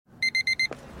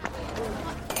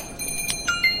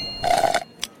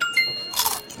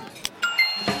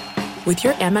With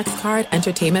your Amex card,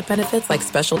 entertainment benefits like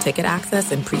special ticket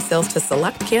access and pre-sales to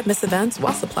select can't-miss events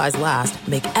while supplies last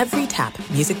make every tap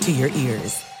music to your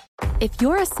ears. If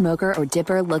you're a smoker or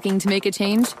dipper looking to make a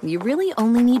change, you really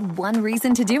only need one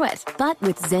reason to do it. But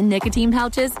with Zyn nicotine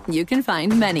pouches, you can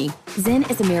find many. Zyn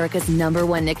is America's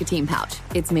 #1 nicotine pouch.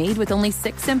 It's made with only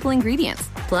 6 simple ingredients.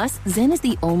 Plus, Zyn is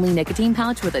the only nicotine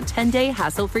pouch with a 10-day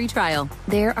hassle-free trial.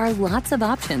 There are lots of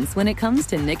options when it comes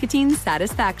to nicotine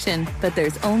satisfaction, but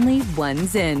there's only one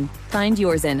Zyn. Find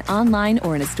your Zyn online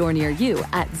or in a store near you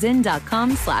at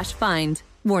zyn.com/find.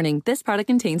 Warning, this product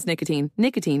contains nicotine.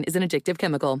 Nicotine is an addictive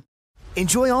chemical.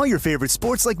 Enjoy all your favorite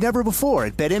sports like never before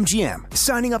at BetMGM.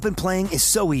 Signing up and playing is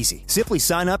so easy. Simply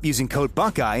sign up using code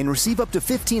Buckeye and receive up to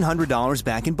 $1,500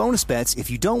 back in bonus bets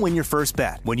if you don't win your first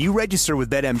bet. When you register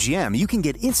with BetMGM, you can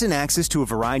get instant access to a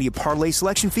variety of parlay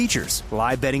selection features,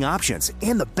 live betting options,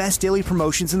 and the best daily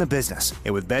promotions in the business.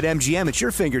 And with BetMGM at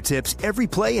your fingertips, every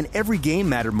play and every game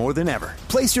matter more than ever.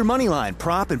 Place your moneyline,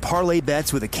 prop, and parlay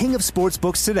bets with the king of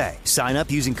sportsbooks today. Sign up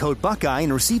using code Buckeye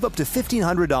and receive up to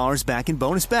 $1,500 back in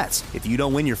bonus bets if you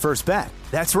don't win your first bet.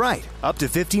 That's right, up to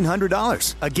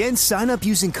 $1,500. Again, sign up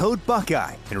using code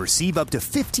Buckeye and receive up to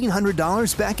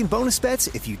 $1,500 back in bonus bets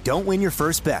if you don't win your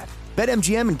first bet.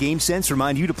 BetMGM and GameSense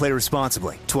remind you to play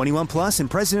responsibly. 21 plus and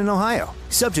present in Ohio.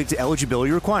 Subject to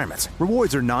eligibility requirements.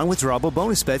 Rewards are non-withdrawable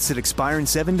bonus bets that expire in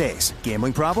 7 days.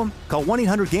 Gambling problem? Call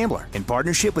 1-800-GAMBLER in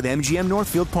partnership with MGM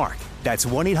Northfield Park. That's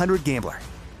 1-800-GAMBLER.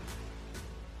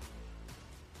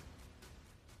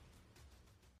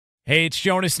 Hey, it's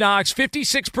Jonas Knox.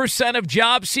 56% of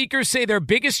job seekers say their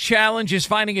biggest challenge is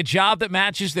finding a job that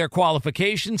matches their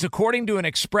qualifications, according to an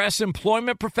Express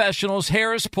Employment Professionals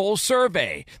Harris Poll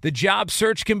survey. The job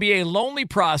search can be a lonely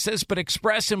process, but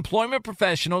Express Employment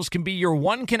Professionals can be your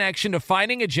one connection to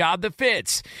finding a job that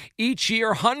fits. Each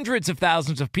year, hundreds of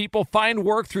thousands of people find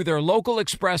work through their local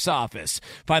Express office.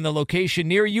 Find the location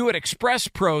near you at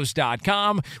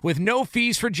expresspros.com. With no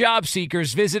fees for job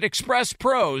seekers, visit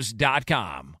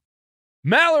expresspros.com.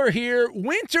 Maller here.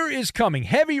 Winter is coming.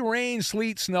 Heavy rain,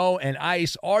 sleet, snow, and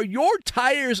ice. Are your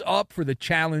tires up for the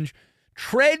challenge?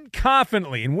 Tread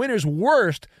confidently in winter's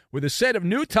worst with a set of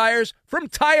new tires from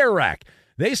Tire Rack.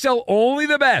 They sell only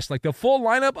the best, like the full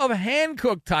lineup of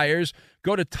hand-cooked tires.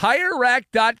 Go to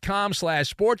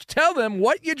TireRack.com/sports. Tell them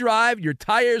what you drive. Your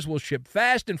tires will ship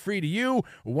fast and free to you.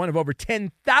 One of over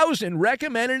 10,000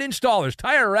 recommended installers.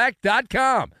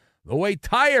 TireRack.com. The way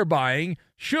tire buying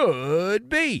should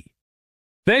be.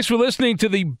 Thanks for listening to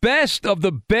the Best of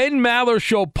the Ben Maller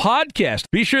Show podcast.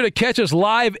 Be sure to catch us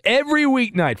live every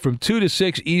weeknight from 2 to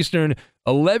 6 Eastern,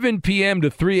 11 p.m. to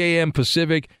 3 a.m.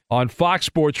 Pacific on Fox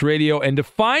Sports Radio. And to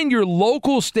find your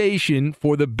local station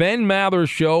for the Ben Maller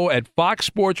Show at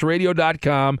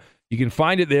foxsportsradio.com, you can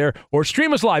find it there, or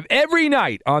stream us live every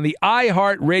night on the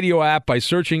iHeartRadio app by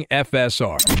searching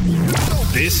FSR.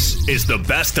 This is the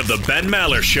Best of the Ben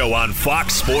Maller Show on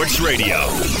Fox Sports Radio.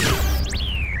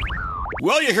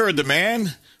 Well, you heard the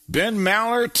man, Ben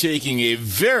Maller, taking a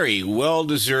very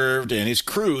well-deserved, and his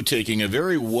crew taking a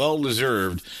very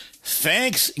well-deserved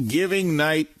Thanksgiving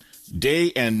night,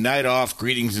 day and night off.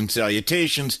 Greetings and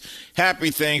salutations.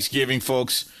 Happy Thanksgiving,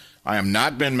 folks. I am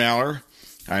not Ben Maller.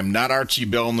 I am not Archie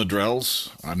Bell and the Drells.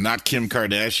 I'm not Kim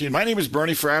Kardashian. My name is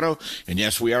Bernie Fratto, and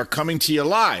yes, we are coming to you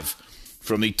live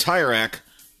from the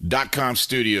TireRack.com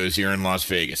studios here in Las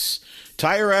Vegas.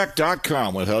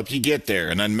 TireRack.com will help you get there.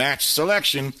 An unmatched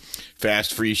selection,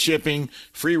 fast free shipping,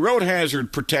 free road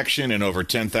hazard protection, and over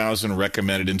 10,000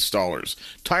 recommended installers.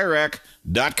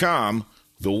 TireRack.com,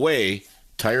 the way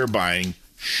tire buying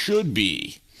should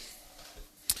be.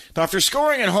 Now, if you're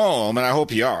scoring at home, and I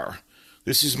hope you are,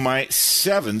 this is my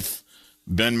 7th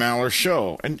Ben Maller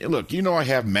show. And look, you know I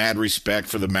have mad respect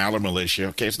for the Maller militia.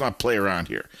 Okay, let's not play around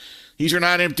here. These are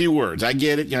not empty words. I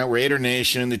get it. You know, Raider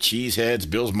Nation, the Cheeseheads,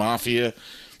 Bills Mafia,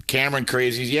 Cameron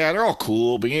Crazies. Yeah, they're all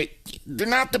cool, but they're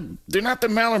not the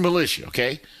Maller militia,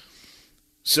 okay?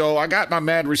 So I got my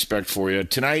mad respect for you.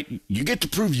 Tonight, you get to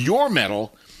prove your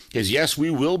mettle, because yes, we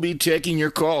will be taking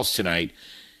your calls tonight.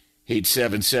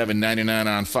 877-99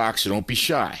 on Fox, so don't be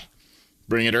shy.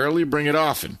 Bring it early, bring it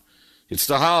often. It's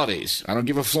the holidays. I don't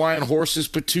give a flying horse's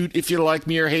patoot if you like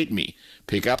me or hate me.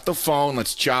 Pick up the phone.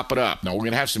 Let's chop it up. Now, we're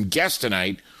going to have some guests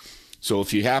tonight, so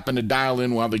if you happen to dial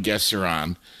in while the guests are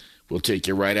on, we'll take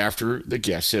you right after the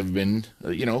guests have been,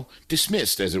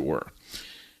 dismissed, as it were.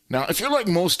 Now, if you're like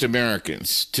most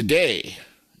Americans, today,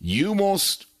 you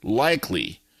most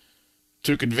likely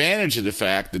took advantage of the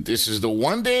fact that this is the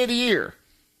one day of the year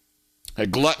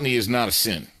that gluttony is not a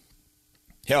sin.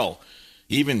 Hell,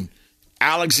 even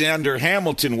Alexander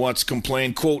Hamilton once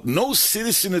complained, quote, "No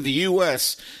citizen of the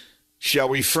U.S. shall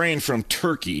refrain from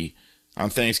turkey on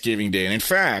Thanksgiving Day. And in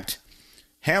fact,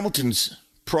 Hamilton's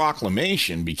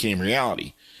proclamation became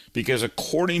reality because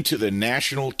according to the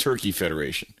National Turkey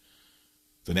Federation,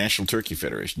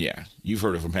 yeah, you've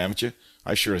heard of them, haven't you?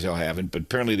 I sure as hell haven't, but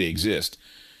apparently they exist.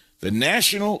 The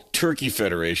National Turkey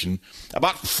Federation,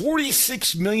 about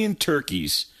 46 million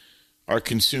turkeys are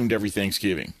consumed every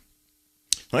Thanksgiving.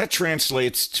 Well, that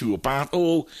translates to about,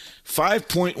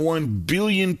 5.1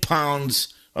 billion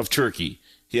pounds of turkey.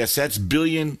 Yes, that's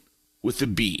billion with a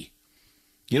B.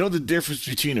 You know the difference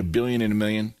between a billion and a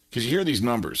million? Because you hear these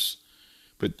numbers,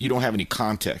 but you don't have any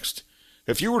context.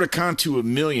 If you were to count to a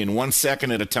million 1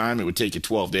 second at a time, it would take you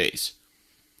 12 days.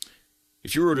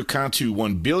 If you were to count to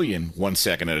 1 billion 1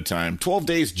 second at a time, 12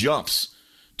 days jumps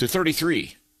to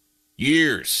 33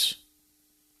 years.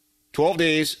 12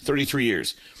 days, 33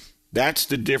 years. That's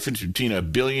the difference between a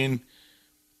billion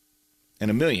and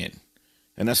a million.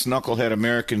 And us knucklehead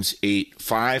Americans ate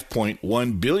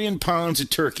 5.1 billion pounds of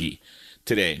turkey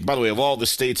today. By the way, of all the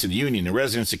states in the Union, the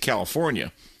residents of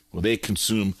California, well, they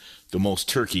consume the most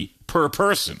turkey per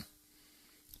person.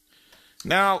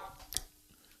 Now,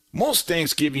 most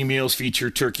Thanksgiving meals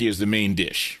feature turkey as the main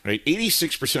dish, right?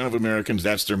 86% of Americans,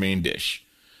 that's their main dish.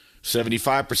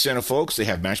 75% of folks, they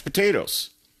have mashed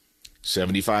potatoes.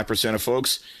 75% of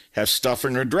folks have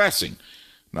stuffing or dressing.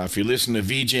 Now, if you listen to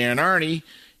VJ and Arnie,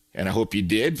 and I hope you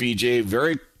did, VJ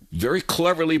very, very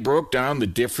cleverly broke down the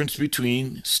difference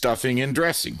between stuffing and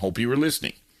dressing. Hope you were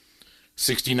listening.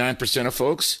 69% of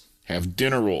folks have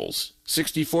dinner rolls.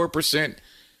 64%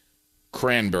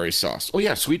 cranberry sauce. Oh,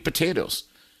 yeah, sweet potatoes.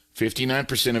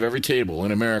 59% of every table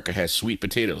in America has sweet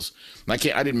potatoes. I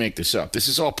didn't make this up. This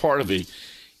is all part of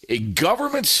a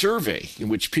government survey in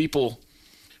which people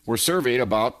were surveyed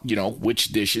about, which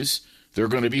dishes they're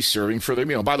going to be serving for their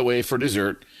meal. By the way, for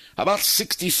dessert, about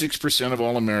 66% of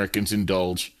all Americans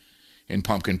indulge in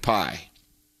pumpkin pie.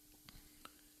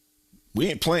 We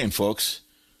ain't playing, folks.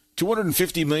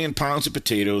 250 million pounds of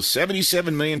potatoes,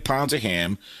 77 million pounds of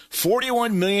ham,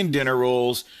 41 million dinner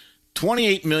rolls,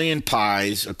 28 million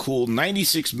pies, a cool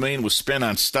 96 million was spent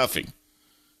on stuffing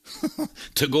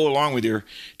to go along with your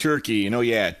turkey.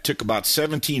 It took about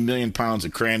 17 million pounds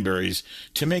of cranberries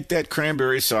to make that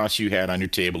cranberry sauce you had on your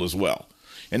table as well.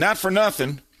 And not for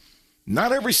nothing,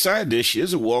 not every side dish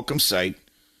is a welcome sight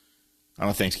on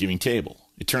a Thanksgiving table.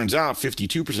 It turns out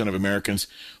 52% of Americans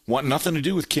want nothing to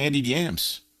do with candied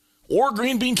yams or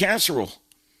green bean casserole.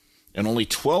 And only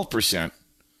 12%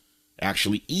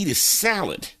 actually eat a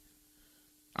salad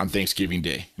on Thanksgiving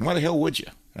Day. And why the hell would you,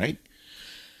 right?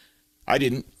 I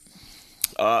didn't.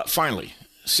 Finally,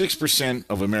 6%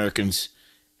 of Americans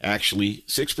actually,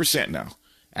 6% now,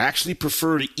 actually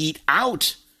prefer to eat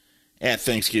out at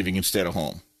Thanksgiving instead of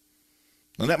home.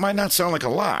 Now, that might not sound like a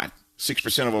lot,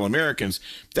 6% of all Americans.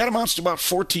 That amounts to about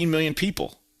 14 million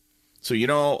people. So,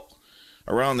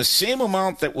 around the same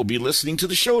amount that will be listening to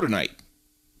the show tonight.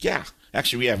 Yeah,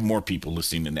 actually, we have more people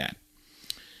listening than that.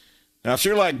 Now, if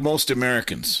you're like most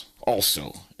Americans,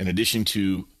 also, in addition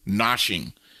to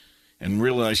noshing and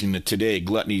realizing that today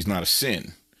gluttony is not a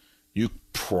sin, you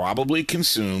probably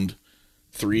consumed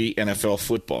 3 NFL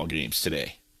football games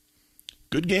today.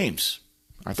 Good games.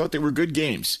 I thought they were good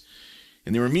games.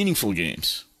 And they were meaningful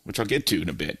games, which I'll get to in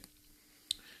a bit.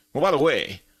 Well, by the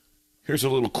way, here's a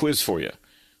little quiz for you.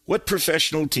 What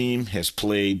professional team has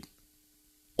played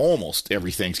almost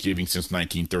every Thanksgiving since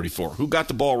 1934? Who got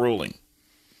the ball rolling?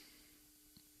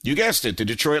 You guessed it, the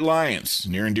Detroit Lions,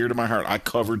 near and dear to my heart. I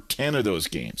covered 10 of those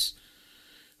games,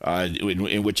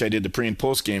 in which I did the pre- and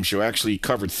post-game show. I actually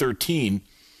covered 13,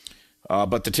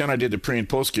 but the 10 I did the pre- and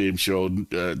post-game show,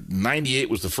 98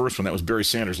 was the first one. That was Barry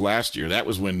Sanders last year. That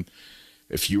was when,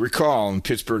 if you recall, and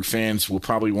Pittsburgh fans will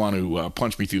probably want to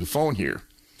punch me through the phone here,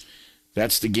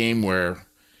 that's the game where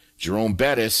Jerome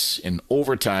Bettis in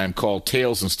overtime called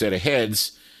tails instead of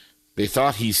heads. They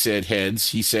thought he said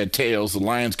heads. He said tails. The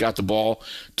Lions got the ball,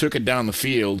 took it down the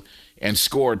field, and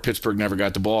scored. Pittsburgh never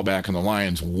got the ball back, and the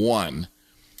Lions won.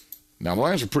 Now, the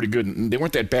Lions were pretty good. They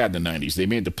weren't that bad in the 90s. They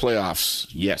made the playoffs.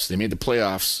 Yes, they made the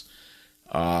playoffs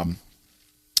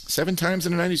 7 times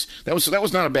in the 90s. That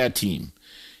was not a bad team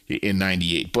in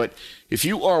 98. But if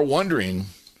you are wondering,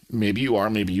 maybe you are,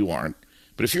 maybe you aren't,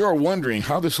 but if you are wondering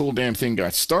how this whole damn thing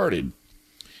got started,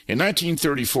 in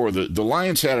 1934, the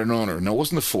Lions had an owner. No, it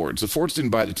wasn't the Fords. The Fords didn't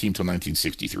buy the team until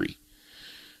 1963.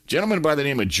 A gentleman by the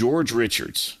name of George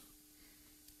Richards.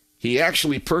 He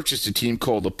actually purchased a team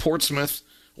called the Portsmouth,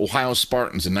 Ohio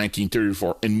Spartans in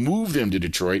 1934 and moved them to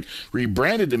Detroit,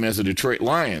 rebranded them as the Detroit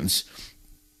Lions.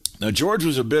 Now, George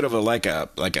was a bit of a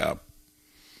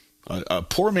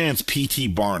poor man's P.T.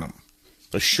 Barnum,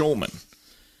 a showman.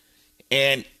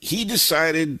 And he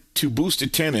decided to boost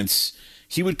attendance.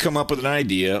 He would come up with an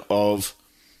idea of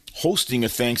hosting a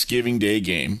Thanksgiving Day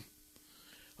game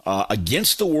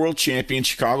against the world champion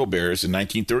Chicago Bears in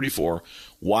 1934.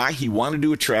 Why? He wanted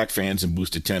to attract fans and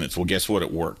boost attendance. Well, guess what?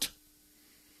 It worked.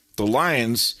 The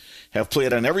Lions have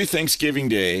played on every Thanksgiving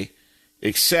Day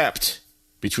except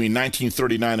between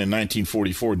 1939 and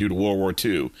 1944 due to World War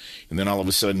II. And then all of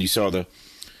a sudden you saw the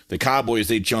Cowboys,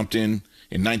 they jumped in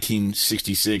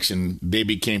 1966, and they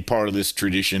became part of this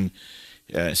tradition,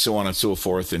 so on and so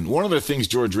forth. And one of the things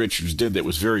George Richards did that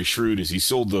was very shrewd is he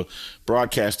sold the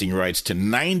broadcasting rights to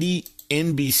 90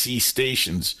 NBC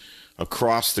stations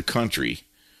across the country.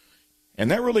 And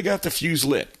that really got the fuse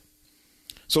lit.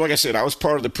 So like I said, I was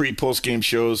part of the pre-post game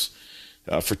shows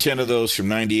for 10 of those from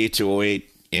 98 to 08.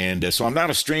 And so I'm not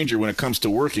a stranger when it comes to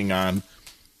working on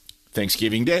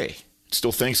Thanksgiving Day. It's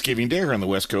still Thanksgiving Day here on the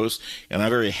West Coast, and I'm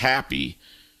very happy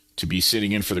to be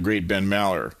sitting in for the great Ben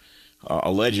Maller,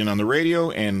 a legend on the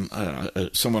radio and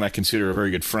someone I consider a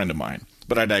very good friend of mine.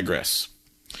 But I digress.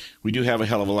 We do have a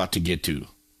hell of a lot to get to,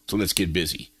 so let's get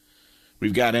busy.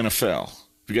 We've got NFL.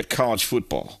 We've got college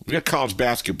football. We've got college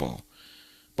basketball.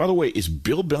 By the way, is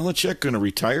Bill Belichick going to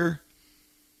retire?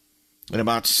 In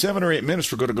about 7 or 8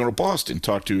 minutes, we're going to go to Boston,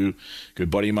 talk to a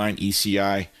good buddy of mine,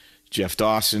 ECI, Jeff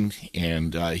Dawson,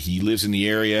 and he lives in the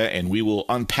area, and we will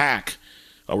unpack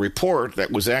a report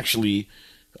that was actually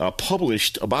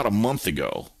published about a month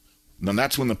ago. And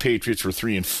that's when the Patriots were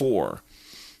 3-4,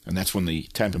 and that's when the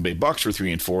Tampa Bay Bucks were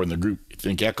 3-4, and the group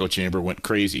think echo chamber went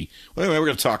crazy. Well, anyway, we're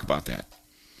going to talk about that.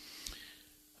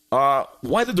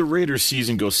 Why did the Raiders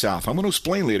season go south? I'm going to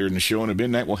explain later in the show, and at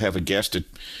midnight we'll have a guest to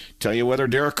tell you whether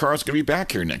Derek Carr is going to be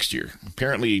back here next year.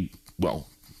 Apparently, well,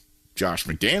 Josh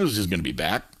McDaniels is going to be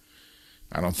back.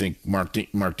 I don't think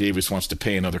Mark Davis wants to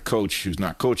pay another coach who's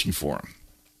not coaching for him.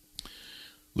 A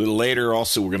little later,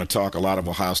 also, we're going to talk a lot of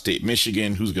Ohio State,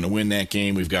 Michigan, who's going to win that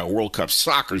game. We've got World Cup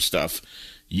soccer stuff,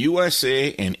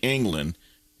 USA and England,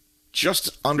 just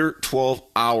under 12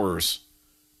 hours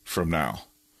from now.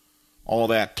 All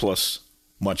that plus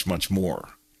much, much more.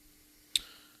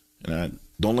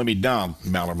 Don't let me down,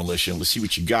 Maller Militia. Let's see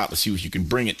what you got. Let's see what you can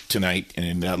bring it tonight,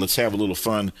 and let's have a little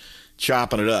fun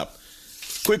chopping it up.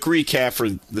 Quick recap for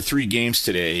the 3 games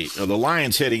today. The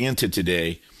Lions heading into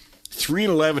today,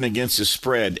 3-11 against the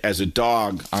spread as a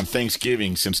dog on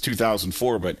Thanksgiving since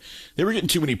 2004, but they were getting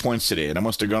too many points today, and I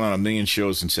must have gone on a million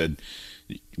shows and said,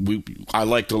 I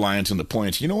like the Lions and the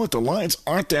points. You know what? The Lions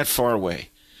aren't that far away.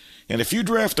 And if you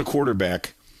draft a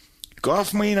quarterback,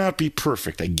 Goff may not be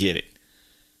perfect. I get it.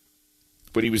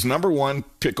 But he was number 1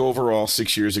 pick overall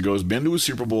 6 years ago. He's been to a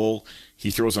Super Bowl.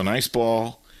 He throws a nice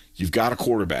ball. You've got a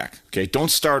quarterback. Okay,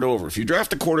 don't start over. If you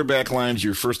draft a quarterback, Lions,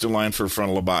 you're first in line for a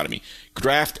frontal lobotomy.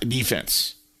 Draft a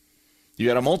defense. You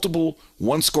had a multiple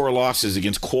one-score losses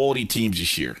against quality teams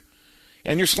this year.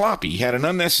 And you're sloppy. You had an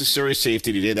unnecessary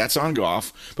safety today. That's on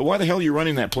Goff. But why the hell are you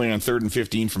running that play on 3rd and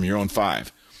 15 from your own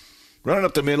 5? Run it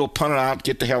up the middle, punt it out,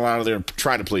 get the hell out of there, and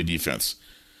try to play defense.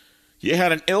 You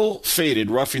had an ill-fated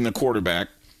roughing the quarterback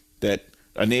that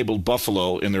enabled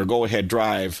Buffalo in their go-ahead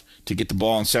drive to get the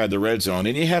ball inside the red zone,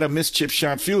 and you had a missed chip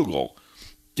shot field goal.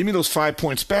 Give me those 5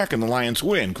 points back, and the Lions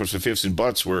win. Of course, if ifs and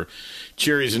buts were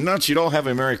cherries and nuts, you'd all have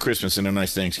a Merry Christmas and a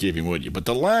nice Thanksgiving, would you? But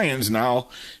the Lions now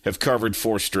have covered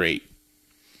 4 straight.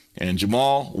 And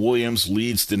Jamal Williams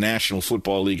leads the National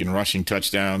Football League in rushing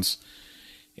touchdowns.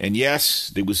 And yes,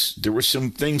 there were some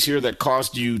things here that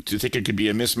caused you to think it could be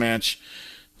a mismatch.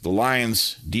 The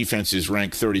Lions' defense is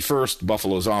ranked 31st.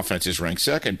 Buffalo's offense is ranked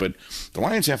 2nd. But the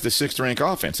Lions have the 6th-ranked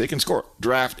offense. They can score.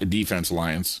 Draft a defense,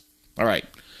 Lions. All right.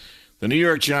 The New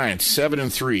York Giants,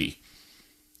 7-3.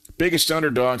 Biggest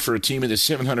underdog for a team with a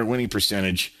 700 winning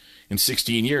percentage in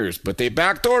 16 years. But they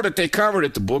backdoored it. They covered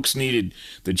it. The books needed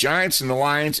the Giants and the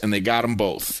Lions, and they got them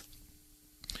both.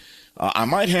 I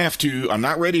might have to, I'm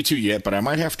not ready to yet, but I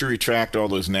might have to retract all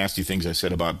those nasty things I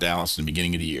said about Dallas in the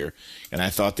beginning of the year. And I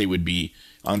thought they would be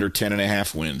under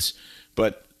 10.5 wins.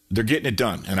 But they're getting it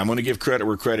done, and I'm going to give credit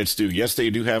where credit's due. Yes,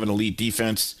 they do have an elite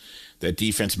defense. That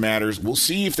defense matters. We'll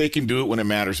see if they can do it when it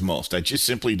matters most. I just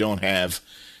simply don't have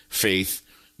faith.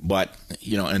 But,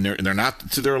 you know, and they're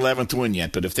not to their 11th win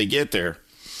yet. But if they get there,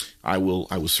 I will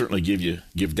certainly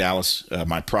give Dallas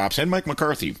my props, and Mike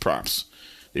McCarthy props.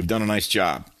 They've done a nice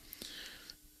job.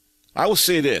 I will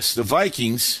say this. The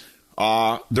Vikings,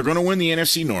 they're going to win the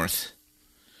NFC North.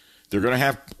 They're going to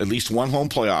have at least one home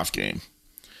playoff game.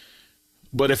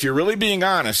 But if you're really being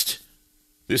honest,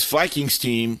 this Vikings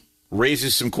team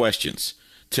raises some questions.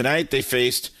 Tonight they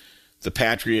faced the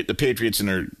Patriots in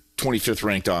their 25th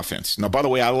ranked offense. Now, by the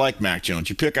way, I like Mac Jones.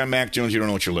 You pick on Mac Jones, you don't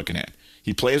know what you're looking at.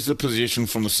 He plays the position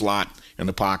from the slot and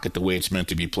the pocket the way it's meant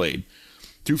to be played.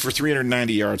 Threw for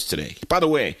 390 yards today. By the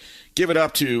way, give it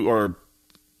up to,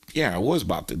 it was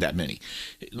about that many.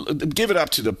 Give it up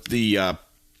to the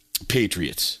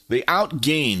Patriots. They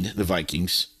outgained the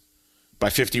Vikings by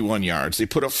 51 yards. They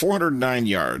put up 409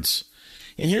 yards.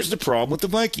 And here's the problem with the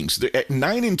Vikings. They're at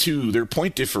 9-2, their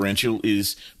point differential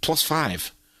is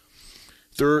 +5.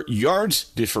 Their yards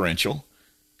differential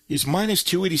is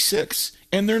 -286,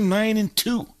 and they're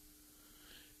 9-2.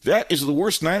 That is the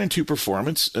worst 9-2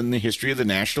 performance in the history of the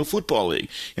National Football League.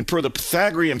 And per the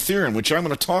Pythagorean theorem, which I'm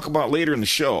going to talk about later in the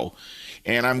show,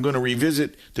 and I'm going to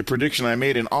revisit the prediction I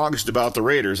made in August about the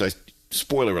Raiders.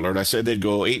 Spoiler alert, I said they'd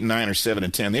go 8-9 or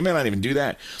 7-10. They may not even do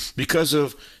that because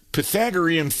of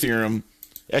Pythagorean theorem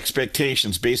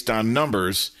expectations based on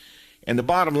numbers. And the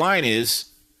bottom line is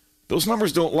those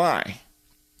numbers don't lie.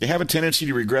 They have a tendency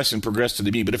to regress and progress to the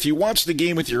mean. But if you watch the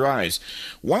game with your eyes,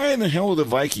 why in the hell are the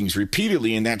Vikings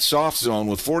repeatedly in that soft zone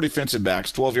with 4 defensive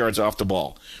backs 12 yards off the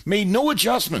ball? Made no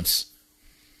adjustments.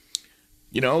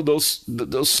 You know, those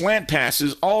slant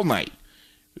passes all night.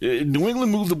 New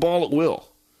England moved the ball at will.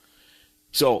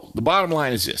 So the bottom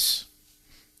line is this.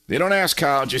 They don't ask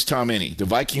Kyle just how many. The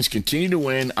Vikings continue to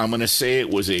win. I'm going to say it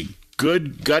was a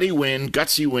good,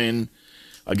 gutsy win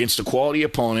against a quality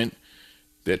opponent.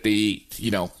 That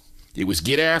it was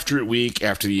get after it week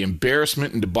after the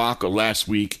embarrassment and debacle last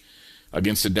week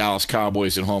against the Dallas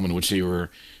Cowboys at home, in which they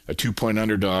were a 2-point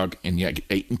underdog, and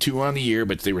 8-2 on the year,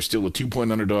 but they were still a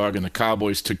 2-point underdog, and the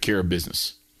Cowboys took care of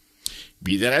business.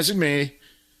 Be that as it may,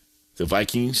 the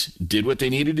Vikings did what they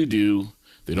needed to do.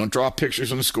 They don't draw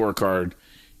pictures on the scorecard,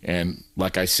 and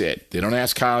like I said, they don't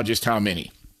ask Kyle just how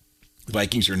many. The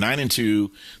Vikings are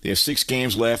 9-2. They have 6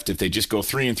 games left. If they just go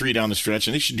 3-3 down the stretch,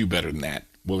 and they should do better than that.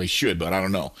 Well, they should, but I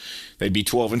don't know. They'd be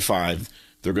 12-5.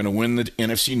 They're going to win the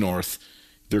NFC North.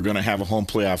 They're going to have a home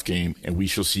playoff game, and we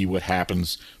shall see what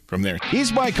happens from there.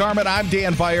 He's Mike Harmon. I'm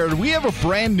Dan Byer. We have a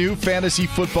brand new fantasy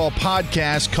football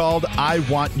podcast called I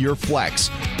Want Your Flex.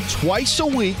 Twice a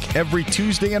week, every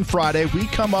Tuesday and Friday, we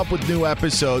come up with new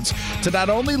episodes to not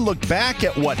only look back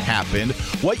at what happened,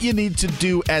 what you need to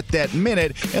do at that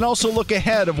minute, and also look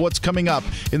ahead of what's coming up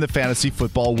in the fantasy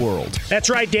football world. That's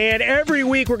right, Dan. Every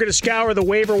week we're going to scour the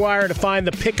waiver wire to find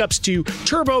the pickups to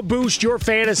turbo boost your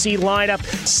fantasy lineup,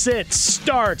 sits,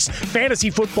 starts, fantasy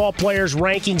football players'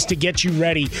 rankings to get you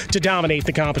ready to dominate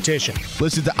the competition.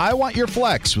 Listen to I Want Your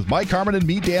Flex with Mike Harmon and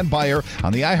me, Dan Byer,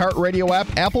 on the iHeartRadio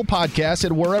app, Apple Podcasts,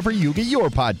 and wherever you get your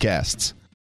podcasts.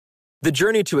 The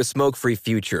journey to a smoke-free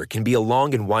future can be a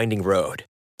long and winding road.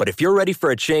 But if you're ready for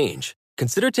a change,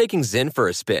 consider taking Zyn for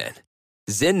a spin.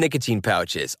 Zyn nicotine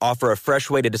pouches offer a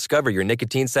fresh way to discover your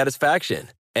nicotine satisfaction.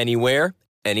 Anywhere,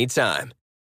 anytime.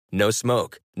 No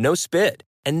smoke, no spit,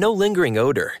 and no lingering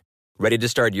odor. Ready to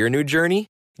start your new journey?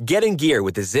 Get in gear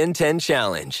with the Zyn 10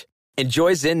 Challenge.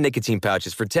 Enjoy Zyn nicotine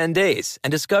pouches for 10 days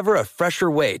and discover a fresher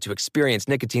way to experience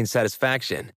nicotine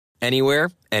satisfaction. Anywhere,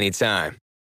 anytime.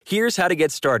 Here's how to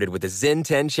get started with the Zyn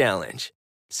 10 Challenge.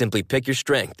 Simply pick your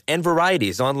strength and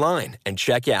varieties online and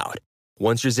check out.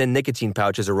 Once your Zyn nicotine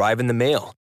pouches arrive in the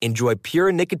mail, enjoy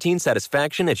pure nicotine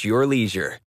satisfaction at your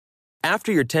leisure.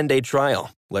 After your 10-day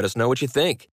trial, let us know what you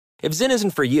think. If Zyn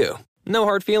isn't for you, no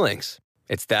hard feelings.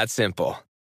 It's that simple.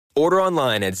 Order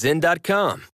online at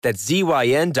Zyn.com, that's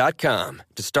ZYN.com,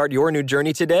 to start your new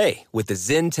journey today with the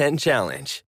Zyn 10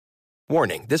 Challenge.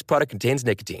 Warning, this product contains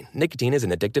nicotine. Nicotine is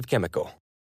an addictive chemical.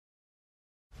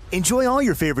 Enjoy all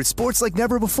your favorite sports like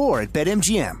never before at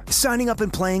BetMGM. Signing up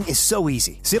and playing is so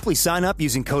easy. Simply sign up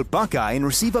using code Buckeye and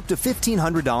receive up to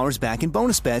 $1,500 back in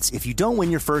bonus bets if you don't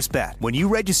win your first bet. When you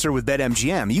register with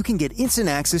BetMGM, you can get instant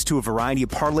access to a variety of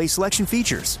parlay selection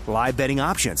features, live betting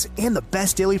options, and the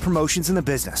best daily promotions in the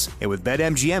business. And with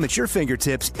BetMGM at your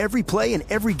fingertips, every play and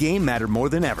every game matter more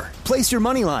than ever. Place your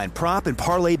moneyline, prop, and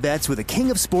parlay bets with the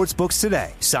king of sportsbooks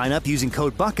today. Sign up using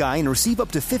code Buckeye and receive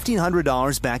up to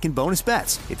 $1,500 back in bonus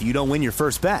bets if you don't win your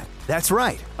first bet. That's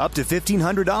right, up to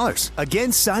 $1,500.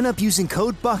 Again, sign up using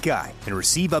code Buckeye and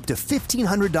receive up to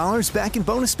 $1,500 back in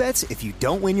bonus bets if you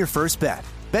don't win your first bet.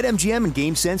 BetMGM and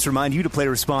GameSense remind you to play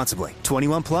responsibly.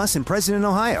 21 plus and present in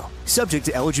Ohio. Subject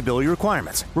to eligibility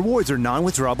requirements. Rewards are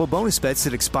non-withdrawable bonus bets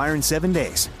that expire in 7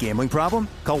 days. Gambling problem?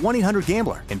 Call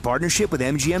 1-800-GAMBLER in partnership with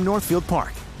MGM Northfield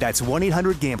Park. That's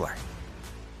 1-800-GAMBLER.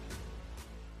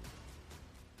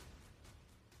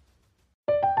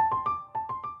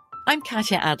 I'm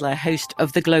Katya Adler, host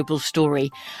of The Global Story.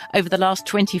 Over the last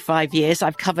 25 years,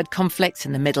 I've covered conflicts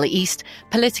in the Middle East,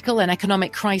 political and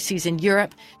economic crises in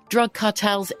Europe, drug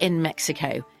cartels in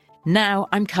Mexico. Now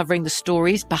I'm covering the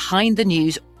stories behind the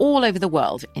news all over the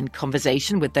world in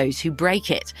conversation with those who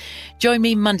break it. Join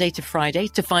me Monday to Friday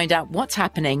to find out what's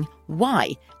happening,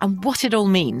 why, and what it all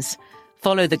means.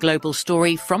 Follow The Global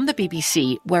Story from the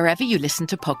BBC wherever you listen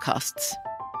to podcasts.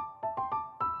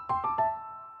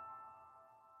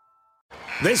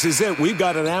 This is it. We've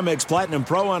got an Amex Platinum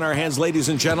Pro on our hands, ladies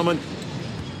and gentlemen.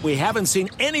 We haven't seen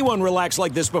anyone relax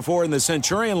like this before in the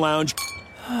Centurion Lounge.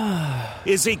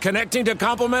 Is he connecting to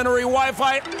complimentary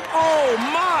Wi-Fi? Oh,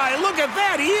 my! Look at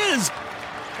that! He is!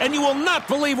 And you will not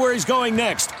believe where he's going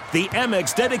next. The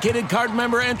Amex dedicated card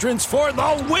member entrance for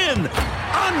the win!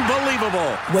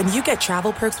 Unbelievable! When you get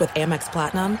travel perks with Amex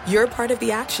Platinum, you're part of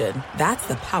the action. That's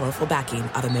the powerful backing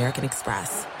of American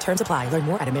Express. Terms apply. Learn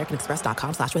more at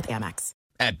americanexpress.com/withAmex.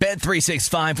 At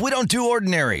Bet365, we don't do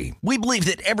ordinary. We believe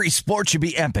that every sport should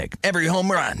be epic. Every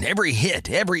home run, every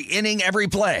hit, every inning, every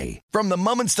play. From the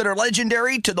moments that are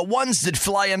legendary to the ones that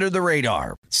fly under the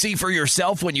radar. See for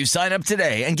yourself when you sign up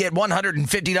today and get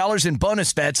 $150 in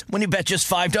bonus bets when you bet just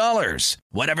 $5.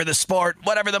 Whatever the sport,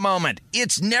 whatever the moment,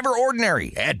 it's never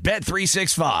ordinary at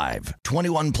Bet365.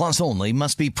 21 plus only.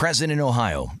 Must be present in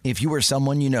Ohio. If you or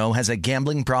someone you know has a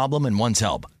gambling problem and wants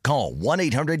help, call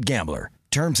 1-800-GAMBLER.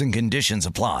 Terms and conditions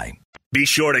apply. Be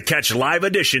sure to catch live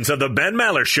editions of the Ben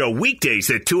Maller Show weekdays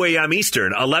at 2 a.m.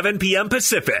 Eastern, 11 p.m.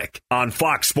 Pacific on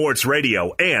Fox Sports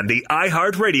Radio and the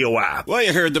iHeartRadio app. Well,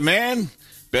 you heard the man.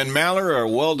 Ben Maller, a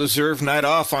well-deserved night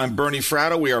off. I'm Bernie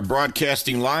Fratto. We are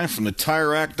broadcasting live from the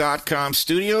TireRack.com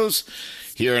studios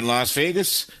here in Las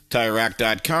Vegas.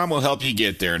 TireRack.com will help you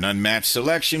get there. An unmatched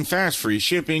selection, fast, free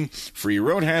shipping, free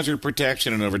road hazard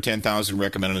protection, and over 10,000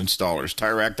 recommended installers.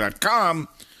 TireRack.com.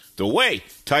 The way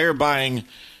tire buying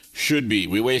should be.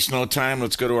 We waste no time.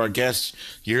 Let's go to our guests.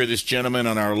 You hear this gentleman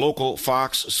on our local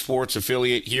Fox Sports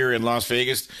affiliate here in Las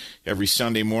Vegas every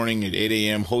Sunday morning at 8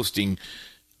 a.m. hosting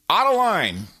Out of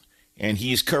Line. And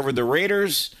he's covered the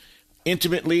Raiders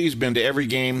intimately. He's been to every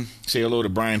game. Say hello to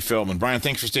Brian Feldman. Brian,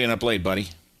 thanks for staying up late, buddy.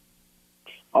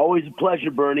 Always a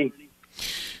pleasure, Bernie.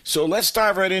 So let's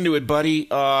dive right into it, buddy.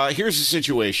 Here's the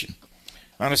situation.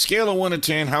 On a scale of 1 to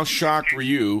 10, how shocked were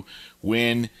you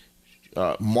when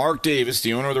Mark Davis,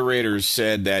 the owner of the Raiders,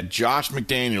 said that Josh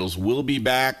McDaniels will be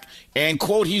back and,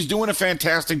 quote, he's doing a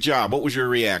fantastic job? What was your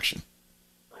reaction?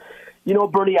 You know,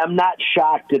 Bernie, I'm not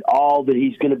shocked at all that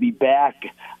he's going to be back.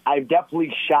 I'm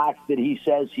definitely shocked that he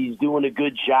says he's doing a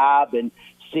good job and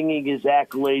singing his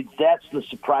accolades. That's the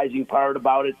surprising part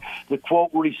about it. The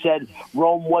quote where he said,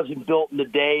 Rome wasn't built in a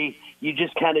day. You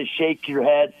just kind of shake your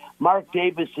head. Mark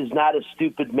Davis is not a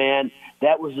stupid man.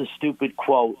 That was a stupid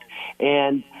quote.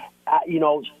 And,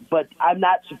 but I'm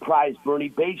not surprised, Bernie,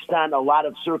 based on a lot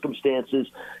of circumstances.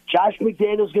 Josh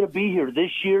McDaniels going to be here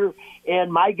this year,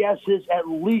 and my guess is at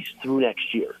least through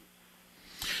next year.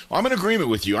 Well, I'm in agreement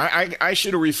with you. I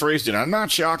should have rephrased it. I'm not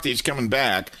shocked that he's coming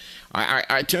back.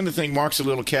 I tend to think Mark's a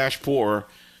little cash poor,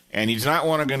 and he's not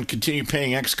going to continue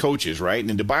paying ex-coaches, right?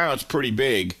 And the buyout's pretty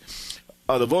big.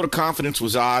 The vote of confidence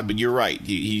was odd, but you're right.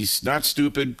 He's not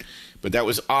stupid, but that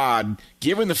was odd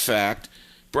given the fact,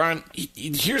 Brian,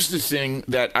 here's the thing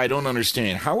that I don't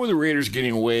understand. How are the Raiders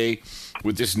getting away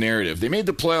with this narrative? They made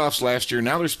the playoffs last year.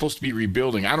 Now they're supposed to be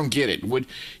rebuilding. I don't get it.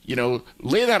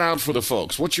 Lay that out for the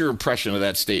folks. What's your impression of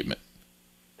that statement?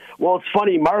 Well, it's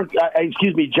funny.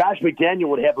 Josh McDaniel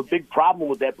would have a big problem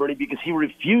with that, Bernie, because he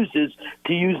refuses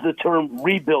to use the term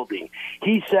rebuilding.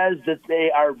 He says that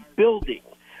they are building.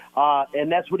 And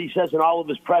that's what he says in all of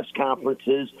his press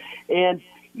conferences. And,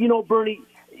 Bernie,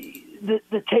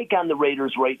 the take on the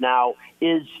Raiders right now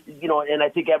is, and I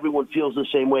think everyone feels the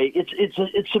same way,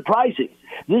 it's surprising.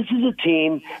 This is a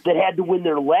team that had to win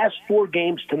their last 4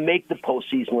 games to make the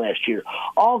postseason last year.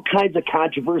 All kinds of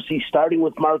controversy, starting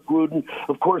with Mark Gruden.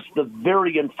 Of course, the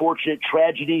very unfortunate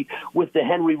tragedy with the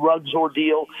Henry Ruggs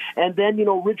ordeal. And then,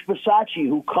 Rich Bisaccia,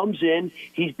 who comes in,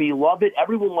 he's beloved,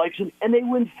 everyone likes him, and they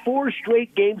win 4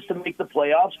 straight games to make the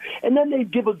playoffs. And then they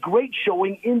give a great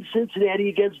showing in Cincinnati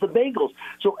against the Bengals.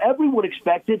 So everyone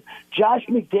expected Josh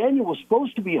McDaniel was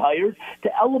supposed to be hired to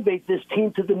elevate this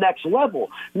team to the next level.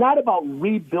 Not about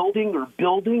rebuilding or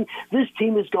building. This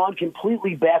team has gone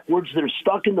completely backwards. They're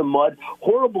stuck in the mud,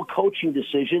 horrible coaching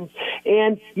decisions,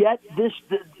 and yet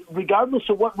regardless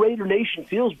of what Raider Nation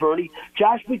feels, Bernie,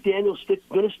 Josh McDaniel's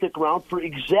going to stick around for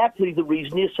exactly the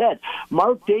reason you said.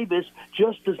 Mark Davis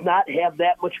just does not have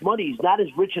that much money. He's not as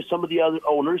rich as some of the other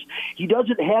owners. He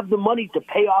doesn't have the money to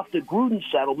pay off the Gruden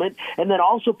settlement and then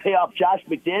also pay off Josh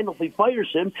McDaniel if he fires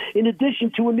him, in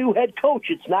addition to a new head coach.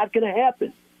 It's not going to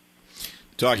happen.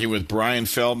 Talking with Brian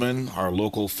Feldman, our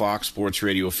local Fox Sports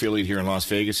Radio affiliate here in Las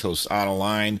Vegas, hosts Out of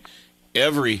Line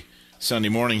every Sunday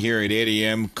morning here at 8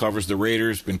 a.m., covers the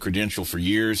Raiders, been credentialed for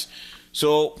years.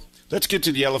 So let's get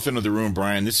to the elephant of the room,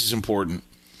 Brian. This is important.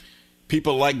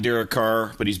 People like Derek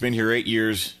Carr, but he's been here 8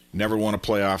 years, never won a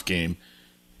playoff game.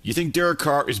 You think Derek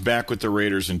Carr is back with the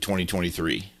Raiders in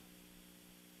 2023?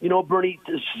 You know, Bernie,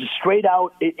 straight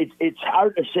out, it's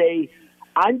hard to say.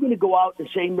 I'm going to go out and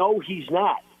say, no, he's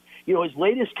not. You know, his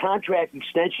latest contract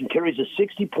extension carries a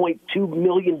 $60.2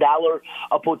 million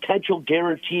potential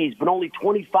guarantees, but only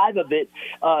 25 of it,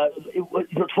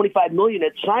 $25 million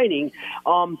at signing.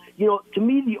 You know, to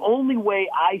me, the only way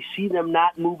I see them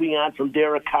not moving on from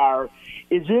Derek Carr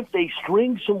is if they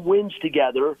string some wins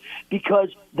together, because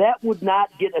that would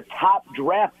not get a top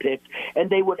draft pick, and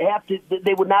they would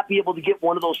not be able to get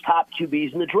one of those top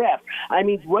QBs in the draft. I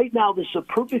mean, right now this is a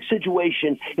perfect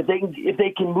situation. If they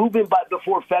can move him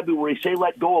before February, say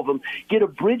let go of him, get a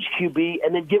bridge QB,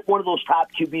 and then get one of those top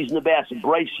QBs in the basket,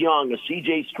 Bryce Young, a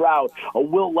C.J. Stroud, a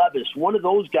Will Levis, one of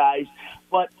those guys.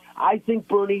 But I think,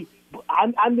 Bernie,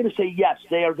 I'm going to say yes,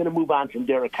 they are going to move on from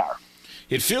Derek Carr.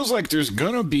 It feels like there's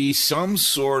going to be some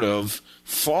sort of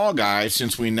fall guy,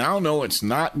 since we now know it's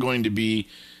not going to be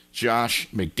Josh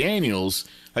McDaniels.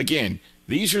 Again,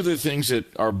 these are the things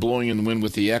that are blowing in the wind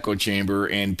with the echo chamber,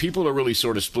 and people are really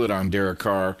sort of split on Derek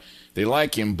Carr. They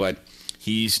like him, but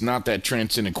he's not that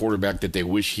transcendent quarterback that they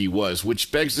wish he was,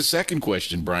 which begs the second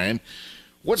question, Brian.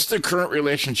 What's the current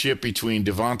relationship between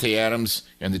Davante Adams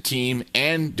and the team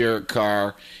and Derek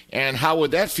Carr, and how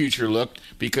would that future look?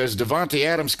 Because Davante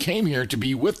Adams came here to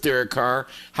be with Derek Carr.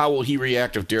 How will he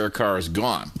react if Derek Carr is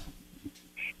gone?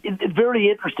 It's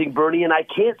very interesting, Bernie, and I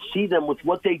can't see them with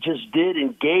what they just did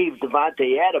and gave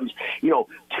Davante Adams. You know,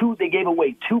 they gave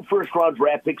away 2 first-round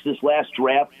draft picks this last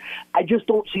draft. I just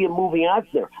don't see him moving on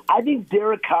there. I think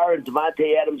Derek Carr and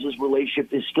Davante Adams'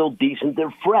 relationship is still decent.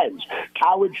 They're friends,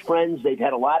 college friends. They've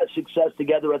had a lot of success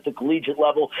together at the collegiate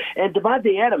level. And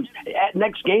Davante Adams,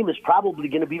 next game, is probably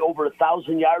going to be over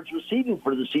 1,000 yards receiving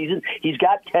for the season. He's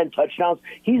got 10 touchdowns.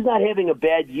 He's not having a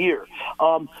bad year.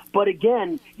 But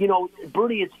again, you know,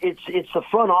 Bernie, it's the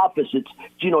front office. It's,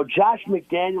 you know, Josh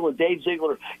McDaniel and Dave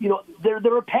Ziegler. You know,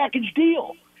 they're a package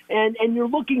deal, and you're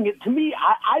looking at, to me,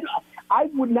 I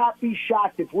would not be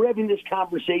shocked if we're having this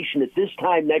conversation at this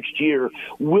time next year.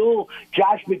 Will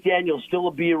Josh McDaniel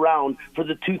still be around for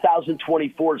the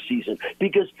 2024 season?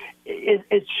 Because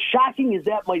as shocking as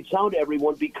that might sound to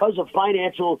everyone, because of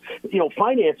finances,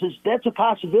 that's a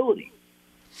possibility.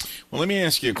 Well, let me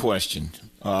ask you a question.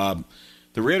 The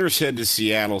Raiders head to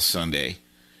Seattle Sunday.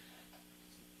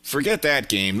 Forget that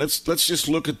game. Let's just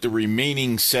look at the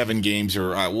remaining 7 games,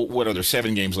 or what are there?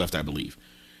 7 games left, I believe.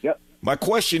 Yep. My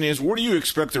question is, where do you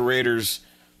expect the Raiders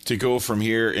to go from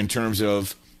here in terms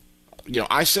of, you know,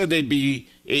 I said they'd be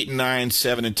 8-9,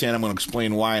 7-10. I'm going to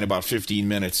explain why in about 15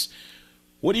 minutes.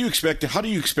 What do you expect? How do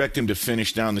you expect them to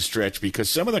finish down the stretch? Because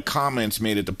some of the comments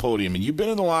made at the podium, and you've been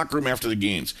in the locker room after the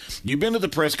games, you've been to the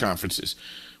press conferences.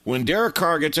 When Derek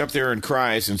Carr gets up there and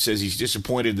cries and says he's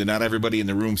disappointed that not everybody in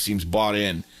the room seems bought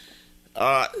in,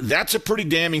 that's a pretty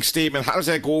damning statement. How does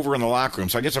that go over in the locker room?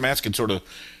 So I guess I'm asking sort of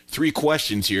 3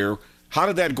 questions here. How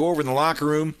did that go over in the locker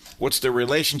room? What's the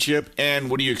relationship?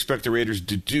 And what do you expect the Raiders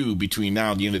to do between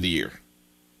now and the end of the year?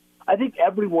 I think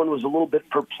everyone was a little bit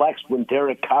perplexed when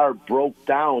Derek Carr broke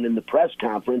down in the press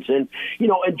conference. And, you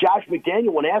know, and Josh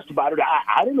McDaniel, when asked about it,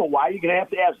 I don't know why you're going to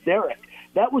have to ask Derek.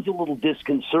 That was a little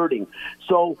disconcerting.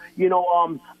 So, you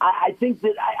know, I think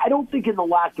that I don't think in the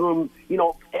locker room, you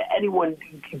know, anyone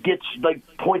gets, like,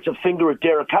 points a finger at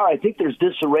Derek Carr. I think there's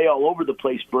disarray all over the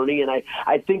place, Bernie, and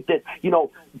I think that, you know,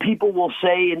 people will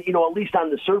say, and, you know, at least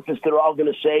on the surface, they're all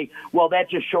going to say, well, that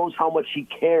just shows how much he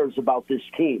cares about this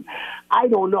team. I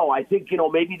don't know. I think, you know,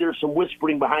 maybe there's some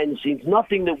whispering behind the scenes,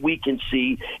 nothing that we can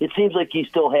see. It seems like he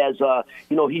still has,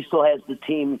 he still has the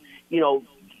team, you know,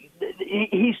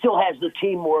 he still has the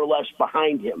team more or less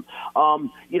behind him.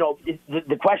 You know,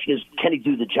 the question is, can he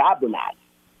do the job or not?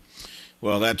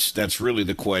 Well, that's really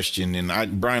the question.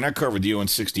 And Brian, I covered the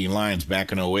 0-16 Lions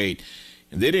back in 2008.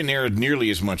 And they didn't air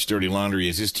nearly as much dirty laundry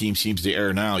as this team seems to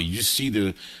air now. You just see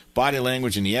the body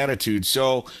language and the attitude.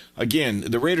 So, again,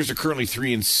 the Raiders are currently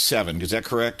 3-7. Is that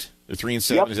correct? They're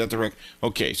 3-7. Yep. Is that the right?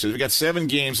 Okay, so they've got 7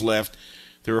 games left.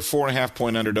 They're a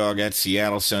 4.5-point underdog at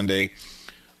Seattle Sunday.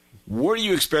 Where do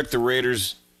you expect the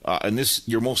Raiders, and this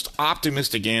your most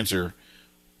optimistic answer,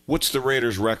 what's the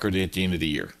Raiders' record at the end of the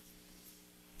year?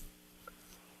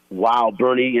 Wow,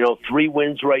 Bernie, you know, 3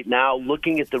 wins right now.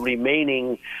 Looking at the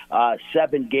remaining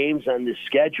 7 games on the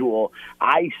schedule,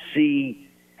 I see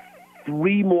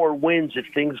 3 more wins if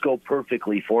things go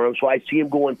perfectly for him. So I see him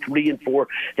going 3-4.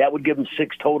 That would give him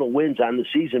 6 total wins on the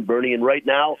season, Bernie. And right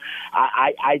now,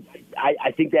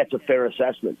 I think that's a fair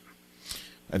assessment.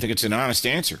 I think it's an honest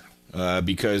answer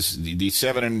because the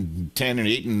 7 and 10 and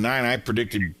 8 and 9 I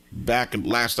predicted back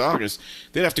last August,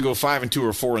 they'd have to go 5 and 2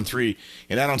 or 4 and 3,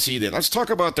 and I don't see that. Let's talk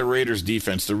about the Raiders'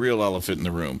 defense, the real elephant in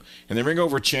the room. And they bring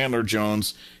over Chandler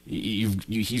Jones.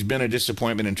 He's been a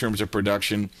disappointment in terms of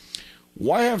production.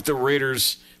 Why have the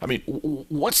Raiders? I mean,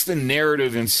 what's the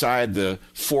narrative inside the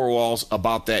four walls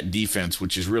about that defense,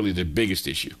 which is really the biggest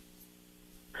issue?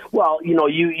 Well, you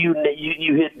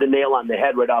hit the nail on the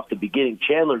head right off the beginning.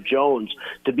 Chandler Jones,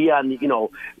 to be on,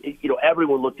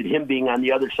 everyone looked at him being on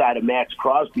the other side of Max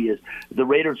Crosby as the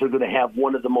Raiders are going to have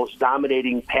one of the most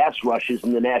dominating pass rushes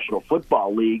in the National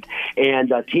Football League,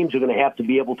 and teams are going to have to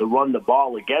be able to run the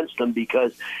ball against them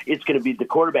because it's going to be the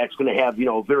quarterback's going to have,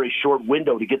 a very short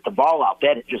window to get the ball out.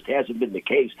 That just hasn't been the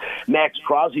case. Max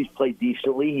Crosby's played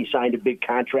decently. He signed a big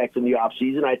contract in the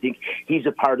offseason. I think he's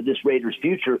a part of this Raiders'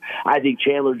 future. I think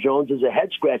Chandler Jones is a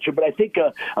head-scratcher, but I think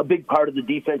a big part of the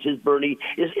defense is, Bernie,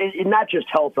 is not just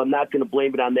health. I'm not going to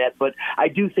blame it on that, but I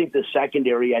do think the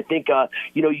secondary, I think,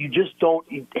 you just don't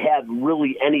have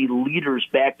really any leaders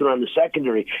back there on the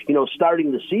secondary.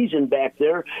 Starting the season back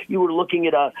there, you were looking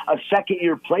at a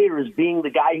second-year player as being the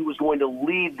guy who was going to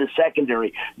lead the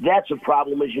secondary. That's a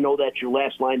problem, as you know, that's your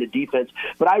last line of defense.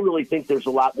 But I really think there's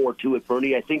a lot more to it,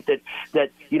 Bernie. I think that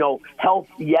health,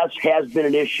 yes, has been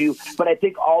an issue, but I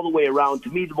think all the way around, to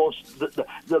me,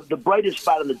 the brightest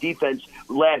spot on the defense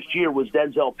last year was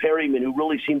Denzel Perryman, who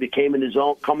really seemed to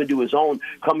come into his own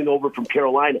coming over from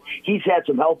Carolina. He's had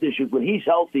some health issues. When he's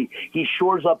healthy, he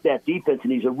shores up that defense,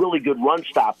 and he's a really good run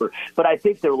stopper. But I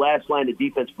think their last line of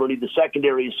defense, Bernie, the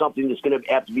secondary is something that's going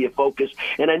to have to be a focus.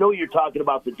 And I know you're talking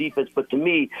about the defense, but to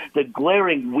me, the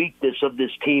glaring weakness of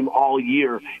this team all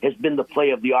year has been the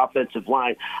play of the offensive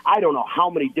line. I don't know how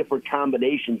many different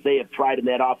combinations they have tried in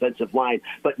that offensive line,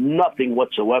 but nothing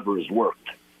whatsoever has worked.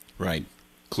 Right.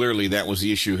 Clearly, that was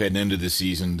the issue heading into the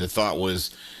season. The thought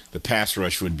was the pass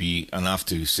rush would be enough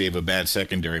to save a bad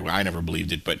secondary. Well, I never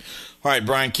believed it. But, all right,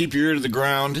 Brian, keep your ear to the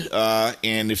ground.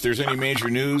 And if there's any major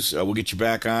news, we'll get you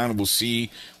back on. We'll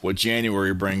see what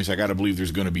January brings. I got to believe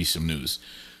there's going to be some news.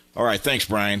 All right, thanks,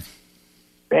 Brian.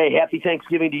 Hey, happy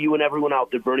Thanksgiving to you and everyone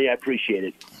out there, Bernie. I appreciate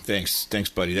it. Thanks,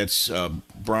 buddy. That's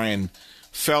Brian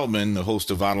Feldman, the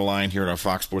host of Out of Line here at our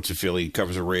Fox Sports affiliate. He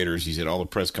covers the Raiders. He's at all the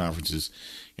press conferences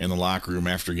in the locker room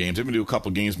after games. I've been to a couple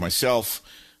games myself.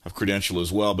 I've credentialed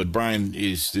as well, but Brian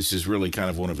this is really kind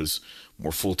of one of his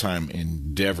more full-time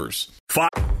endeavors.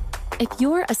 If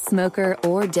you're a smoker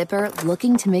or dipper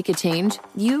looking to make a change,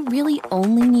 you really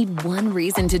only need one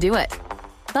reason to do it.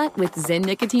 But with Zyn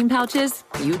nicotine pouches,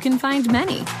 you can find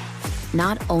many.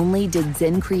 Not only did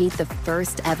Zyn create the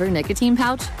first ever nicotine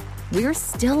pouch, we're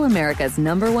still America's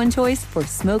 #1 choice for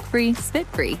smoke-free,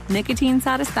 spit-free nicotine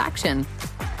satisfaction.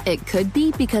 It could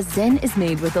be because Zyn is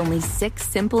made with only 6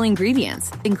 simple ingredients,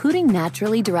 including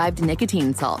naturally derived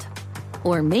nicotine salt.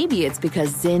 Or maybe it's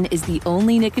because Zyn is the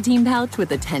only nicotine pouch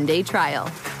with a 10-day trial.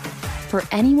 For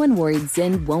anyone worried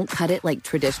Zyn won't cut it like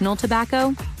traditional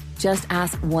tobacco, just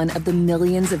ask one of the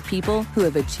millions of people who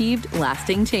have achieved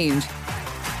lasting change.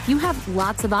 You have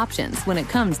lots of options when it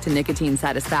comes to nicotine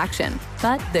satisfaction,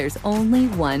 but there's only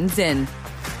one Zyn.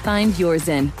 Find your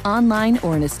Zyn online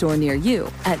or in a store near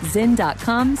you at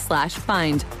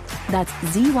zyn.com/find. That's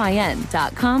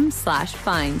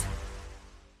ZYN.com/find.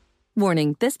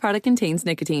 Warning, this product contains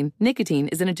nicotine. Nicotine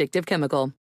is an addictive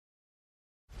chemical.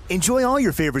 Enjoy all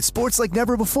your favorite sports like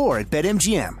never before at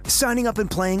BetMGM. Signing up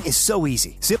and playing is so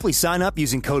easy. Simply sign up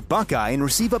using code Buckeye and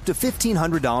receive up to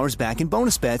 $1,500 back in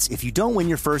bonus bets if you don't win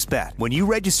your first bet. When you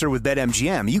register with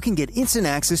BetMGM, you can get instant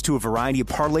access to a variety of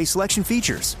parlay selection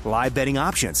features, live betting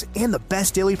options, and the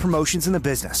best daily promotions in the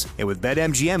business. And with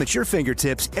BetMGM at your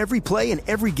fingertips, every play and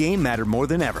every game matter more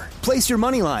than ever. Place your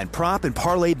moneyline, prop, and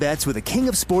parlay bets with the king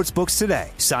of sportsbooks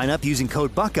today. Sign up using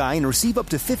code Buckeye and receive up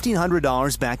to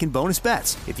 $1,500 back in bonus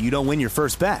bets if you don't win your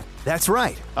first bet. That's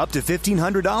right, up to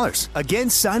 $1,500. Again,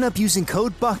 sign up using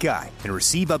code Buckeye and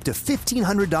receive up to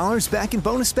 $1,500 back in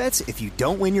bonus bets if you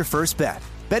don't win your first bet.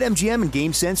 BetMGM and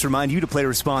GameSense remind you to play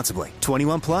responsibly.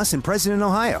 21 plus and present in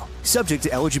Ohio. Subject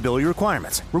to eligibility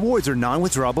requirements. Rewards are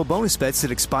non-withdrawable bonus bets that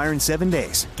expire in 7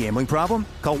 days. Gambling problem?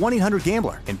 Call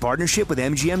 1-800-GAMBLER in partnership with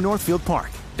MGM Northfield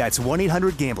Park. That's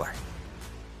 1-800-GAMBLER.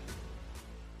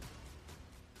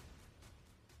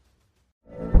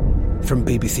 From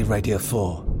BBC Radio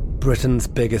 4, Britain's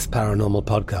biggest paranormal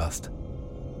podcast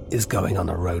is going on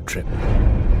a road trip.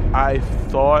 I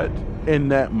thought in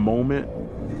that moment,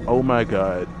 oh my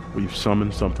God, we've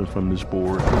summoned something from this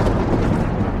board.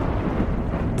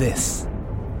 This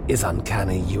is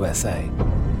Uncanny USA.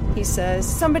 He says,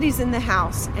 somebody's in the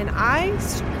house, and I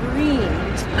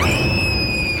screamed.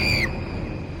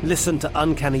 Listen to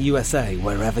Uncanny USA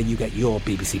wherever you get your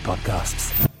BBC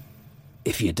podcasts,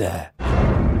 if you dare.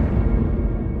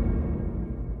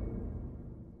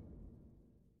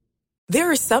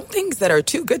 There are some things that are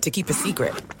too good to keep a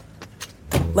secret.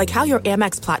 Like how your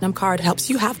Amex Platinum card helps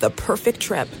you have the perfect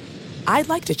trip. I'd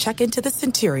like to check into the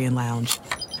Centurion Lounge.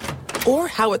 Or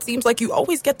how it seems like you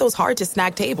always get those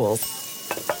hard-to-snag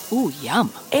tables. Ooh,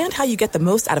 yum. And how you get the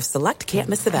most out of select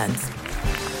can't-miss events.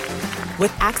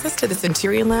 With access to the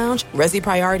Centurion Lounge, Resi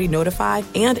Priority Notify,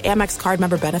 and Amex card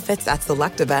member benefits at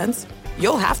select events,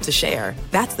 you'll have to share.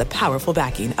 That's the powerful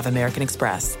backing of American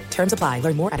Express. Terms apply.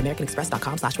 Learn more at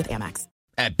americanexpress.com/withAmex.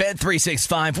 At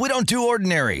Bet365, we don't do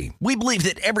ordinary. We believe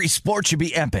that every sport should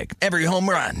be epic. Every home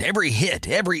run, every hit,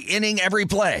 every inning, every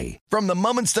play. From the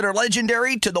moments that are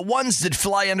legendary to the ones that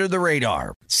fly under the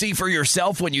radar. See for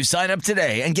yourself when you sign up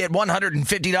today and get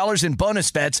 $150 in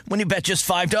bonus bets when you bet just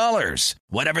 $5.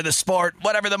 Whatever the sport,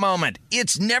 whatever the moment,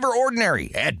 it's never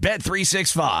ordinary at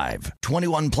Bet365.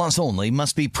 21 plus only.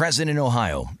 Must be present in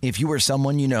Ohio. If you or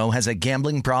someone you know has a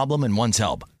gambling problem and wants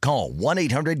help, call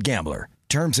 1-800-GAMBLER.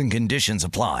 Terms and conditions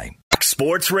apply.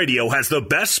 Sports Radio has the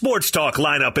best sports talk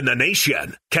lineup in the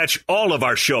nation. Catch all of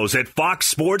our shows at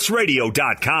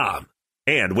foxsportsradio.com.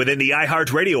 And within the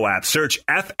iHeartRadio app, search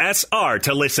FSR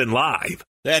to listen live.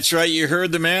 That's right. You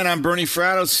heard the man. I'm Bernie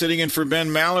Fratto sitting in for Ben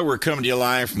Maller. We're coming to you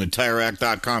live from the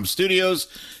TireRack.com studios.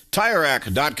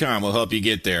 TireRack.com will help you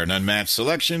get there. An unmatched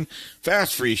selection,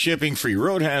 fast free shipping, free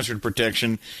road hazard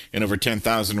protection, and over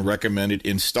 10,000 recommended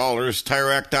installers.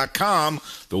 TireRack.com,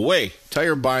 the way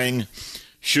tire buying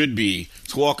should be.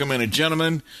 Let's welcome in a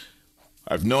gentleman.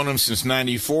 I've known him since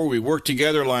 94. We worked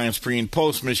together, Lions pre and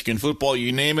post, Michigan football,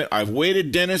 you name it. I've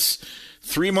waited, Dennis,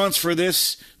 3 months for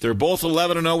this. They're both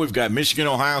 11-0. We've got Michigan,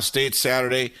 Ohio State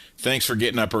Saturday. Thanks for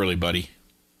getting up early, buddy.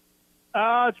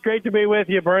 It's great to be with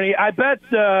you, Bernie. I bet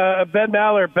Ben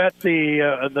Maller bet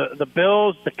the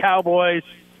Bills, the Cowboys,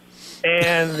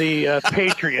 and the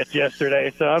Patriots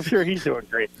yesterday, so I'm sure he's doing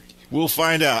great. We'll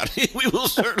find out. We will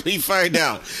certainly find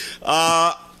out.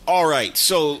 All right,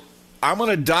 so I'm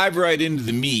going to dive right into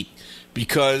the meat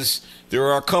because there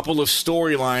are a couple of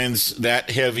storylines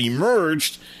that have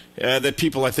emerged that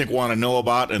people, I think, want to know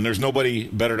about, and there's nobody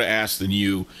better to ask than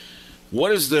you.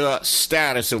 What is the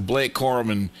status of Blake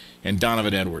Corum and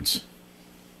Donovan Edwards?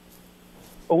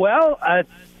 Well,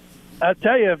 I'll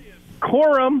tell you,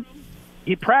 Corum,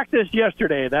 he practiced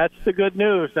yesterday. That's the good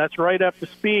news. That's right up to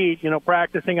speed,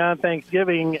 practicing on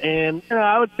Thanksgiving. And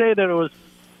I would say that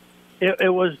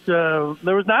there was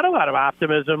not a lot of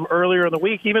optimism earlier in the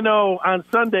week, even though on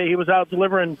Sunday he was out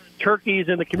delivering turkeys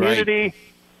in the community. Right.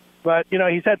 But,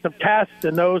 he's had some tests,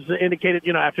 and those indicated,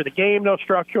 after the game, no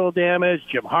structural damage.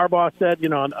 Jim Harbaugh said,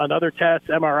 another test,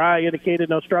 MRI,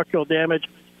 indicated no structural damage.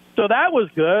 So that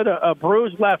was good, a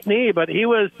bruised left knee. But he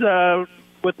was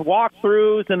with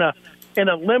walkthroughs in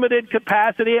a limited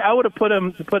capacity. I would have put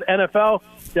NFL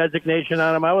designation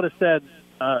on him. I would have said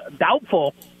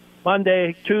doubtful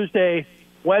Monday, Tuesday,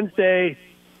 Wednesday.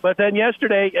 But then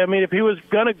yesterday, if he was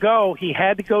going to go, he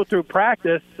had to go through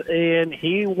practice, and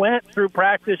he went through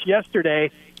practice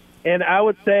yesterday. And I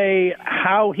would say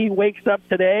how he wakes up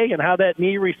today and how that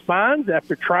knee responds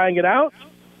after trying it out,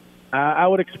 I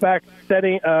would expect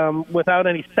without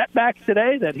any setbacks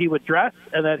today that he would dress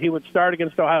and that he would start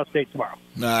against Ohio State tomorrow.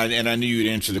 And I knew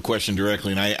you'd answer the question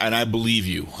directly, and I believe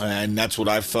you, and that's what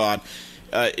I've thought.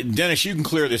 Dennis, you can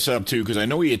clear this up, too, because I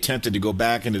know he attempted to go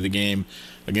back into the game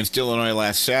against Illinois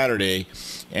last Saturday,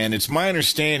 and it's my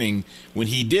understanding when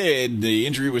he did, the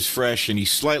injury was fresh, and he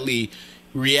slightly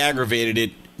re-aggravated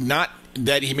it. Not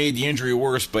that he made the injury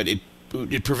worse, but it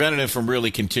prevented him from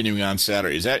really continuing on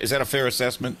Saturday. Is that a fair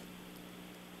assessment?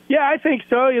 Yeah, I think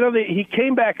so. He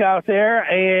came back out there,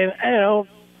 and,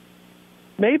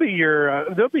 maybe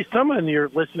there'll be someone in your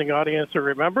listening audience to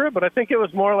remember it, but I think it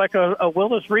was more like a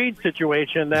Willis Reed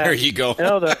situation. There you go. Good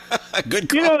call. The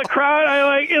crowd.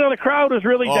 The crowd was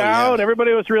really down. Yeah.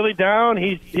 Everybody was really down.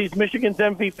 He's Michigan's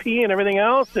MVP and everything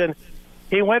else, and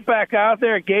he went back out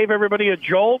there, gave everybody a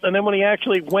jolt, and then when he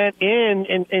actually went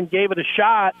in and gave it a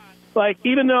shot,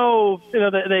 even though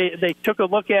they took a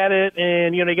look at it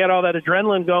and you got all that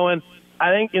adrenaline going. I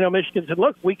think, Michigan said,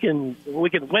 look, we can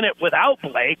win it without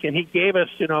Blake, and he gave us,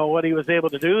 what he was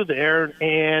able to do there.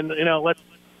 And, let's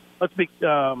be,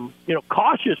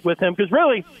 cautious with him because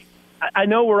really, I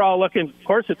know we're all looking, of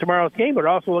course, at tomorrow's game, but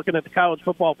also looking at the college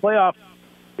football playoff.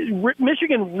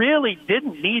 Michigan really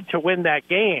didn't need to win that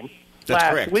game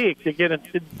last week to get it,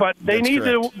 but they need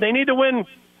to win.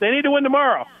 They need to win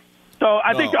tomorrow. So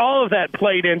I think all of that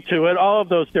played into it, all of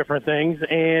those different things.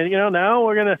 And, now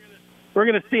we're going to we're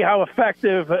going to see how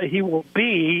effective he will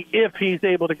be if he's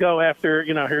able to go after,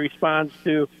 he responds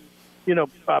to,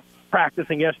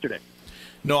 practicing yesterday.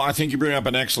 No, I think you bring up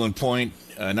an excellent point,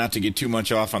 not to get too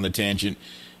much off on the tangent,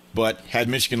 but had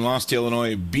Michigan lost to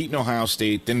Illinois, beaten Ohio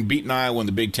State, then beaten Iowa in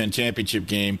the Big Ten championship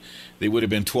game, they would have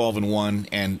been 12-1,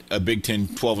 and a Big Ten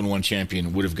 12-1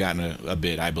 champion would have gotten a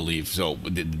bid, I believe. So,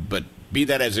 but be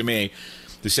that as it may,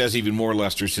 this has even more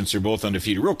luster since they're both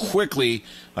undefeated. Real quickly,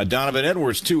 Donovan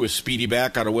Edwards, too, is speedy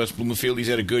back out of West Bloomfield. He's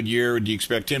had a good year. Do you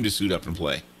expect him to suit up and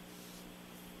play?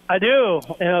 I do.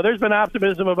 There's been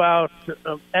optimism about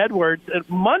Edwards.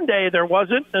 Monday there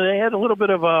wasn't, and they had a little bit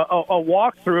of a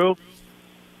walkthrough.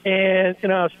 And,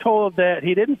 I was told that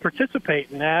he didn't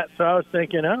participate in that, so I was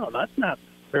thinking, that's not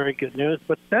very good news.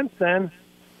 But since then,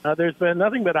 there's been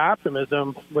nothing but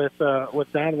optimism with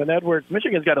Donovan Edwards.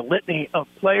 Michigan's got a litany of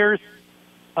players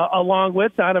along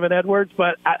with Donovan Edwards,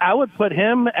 but I would put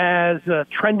him as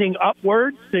trending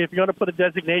upwards. If you're going to put a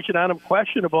designation on him,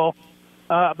 questionable.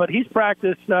 But he's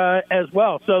practiced as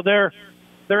well. So their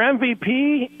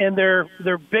MVP and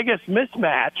their biggest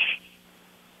mismatch,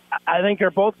 I think,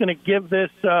 are both going to give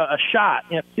this a shot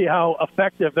and see how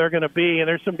effective they're going to be. And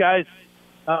there's some guys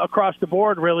across the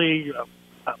board, really,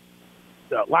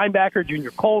 linebacker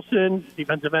Junior Colson,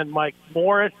 defensive end Mike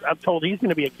Morris. I'm told he's going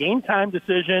to be a game-time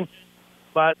decision.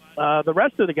 But the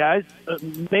rest of the guys,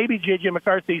 maybe J.J.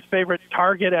 McCarthy's favorite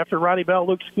target after Ronnie Bell,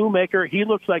 Luke Schoonmaker, he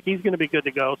looks like he's going to be good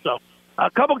to go. So a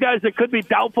couple guys that could be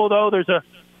doubtful, though. There's a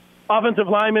offensive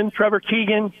lineman, Trevor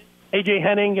Keegan, A.J.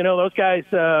 Henning, those guys,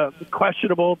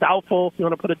 questionable, doubtful, if you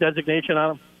want to put a designation on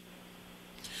them.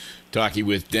 Talking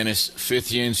with Dennis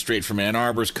Fithian, straight from Ann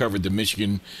Arbor, has covered the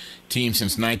Michigan team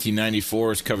since 1994,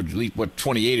 has covered at least,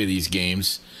 28 of these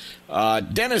games.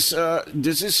 Dennis,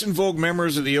 does this invoke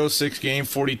memories of the 06 game,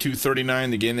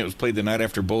 42-39, the game that was played the night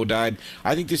after Bo died?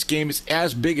 I think this game is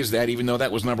as big as that, even though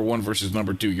that was number 1 versus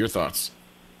number 2. Your thoughts?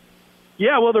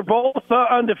 Yeah, well, they're both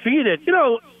undefeated.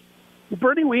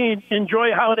 Bernie, we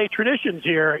enjoy holiday traditions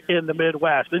here in the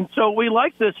Midwest, and so we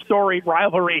like this storied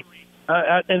rivalry,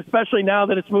 and especially now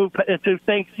that it's moved to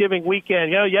Thanksgiving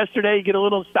weekend. Yesterday you get a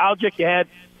little nostalgic. You had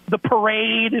the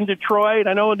parade in Detroit.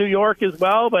 I know in New York as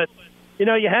well, but you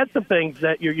had some things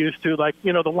that you're used to, like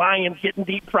the Lions getting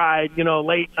deep fried,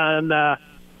 late on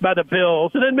by the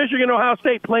Bills, and then Michigan, Ohio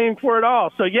State playing for it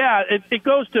all. So yeah, it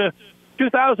goes to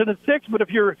 2006. But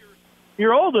if you're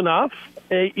old enough,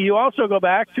 you also go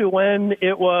back to when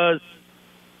it was,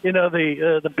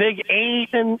 the Big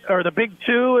 8 or the Big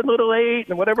 2 and Little 8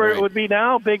 and whatever it would be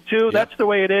now, Big 2. Yep. That's the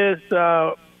way it is.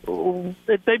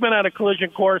 They've been on a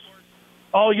collision course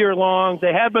all year long.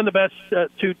 They have been the best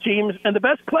two teams and the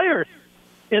best players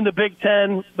in the Big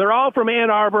Ten. They're all from Ann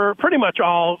Arbor. Pretty much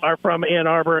all are from Ann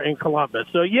Arbor and Columbus.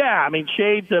 So, yeah,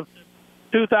 shades of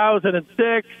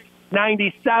 2006,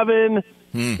 97.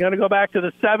 You got to go back to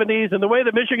the 70s. And the way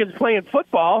that Michigan's playing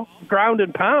football, ground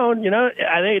and pound,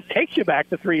 I think it takes you back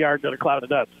to 3 yards in a cloud of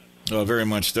dust. Oh, very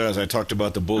much does. I talked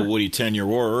about the Bull Woody 10-year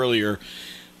war earlier.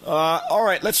 All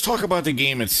right, let's talk about the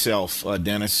game itself,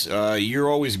 Dennis. You're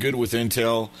always good with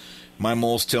intel. My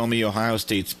moles tell me Ohio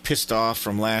State's pissed off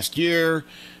from last year.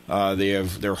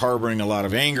 They're harboring a lot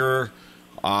of anger.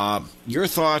 Your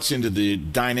thoughts into the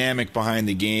dynamic behind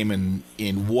the game and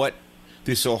in what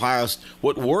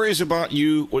worries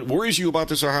you about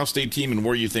this Ohio State team, and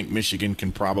where you think Michigan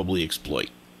can probably exploit?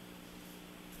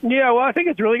 Yeah, well, I think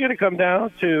it's really going to come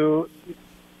down to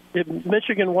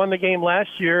Michigan won the game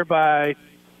last year by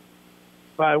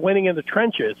winning in the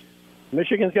trenches.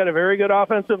 Michigan's got a very good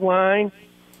offensive line,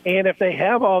 and if they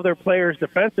have all their players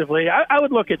defensively, I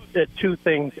would look at two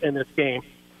things in this game.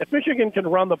 If Michigan can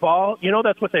run the ball,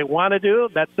 that's what they want to do.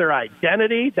 That's their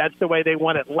identity. That's the way they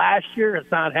won it last year.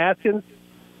 Hassan Haskins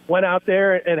went out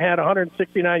there and had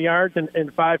 169 yards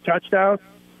and 5 touchdowns.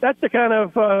 That's the kind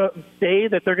of day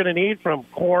that they're going to need from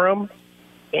Corum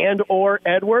and or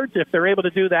Edwards. If they're able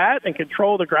to do that and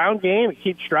control the ground game and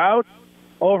keep Stroud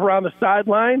over on the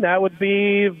sideline, that would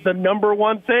be the number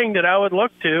one thing that I would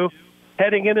look to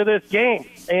heading into this game.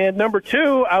 And number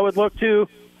 2, I would look to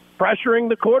pressuring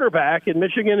the quarterback. And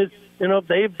Michigan is,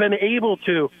 they've been able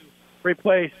to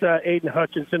replace Aiden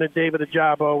Hutchinson and David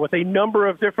Ajabo with a number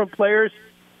of different players.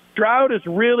 Stroud is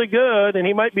really good, and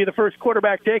he might be the first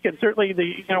quarterback taken, certainly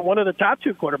one of the top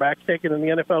 2 quarterbacks taken in the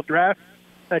NFL draft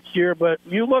next year. But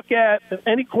you look at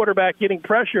any quarterback getting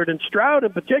pressured, and Stroud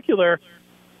in particular,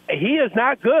 he is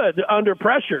not good under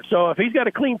pressure. So if he's got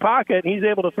a clean pocket and he's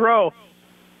able to throw,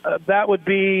 that would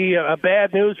be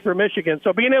bad news for Michigan.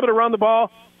 So being able to run the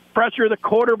ball, pressure the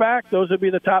quarterback, those would be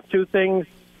the top 2 things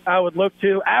I would look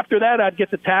to. After that, I'd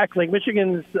get the tackling.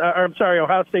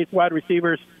 Ohio State's wide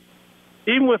receivers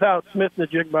even without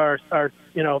Smith-Njigba, are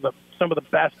some of the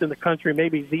best in the country,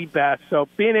 maybe the best. So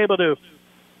being able to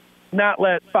not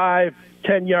let 5,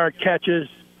 10-yard catches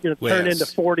turn into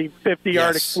 40,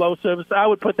 50-yard explosives, I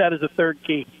would put that as a third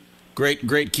key.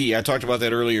 Great key. I talked about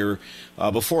that earlier.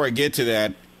 Before I get to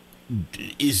that,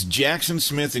 is Jackson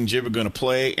Smith-Njigba going to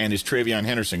play, and is Travion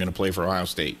Henderson going to play for Ohio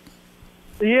State?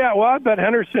 Yeah, well, I bet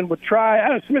Henderson would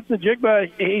try.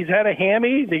 Smith-Njigba, he's had a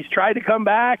hammy. He's tried to come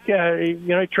back.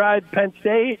 He tried Penn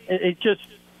State. It's just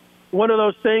one of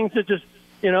those things that just,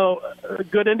 a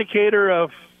good indicator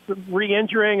of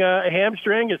re-injuring a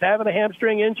hamstring is having a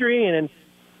hamstring injury. And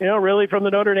really from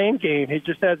the Notre Dame game, he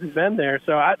just hasn't been there.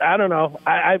 So I don't know.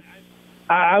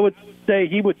 I would say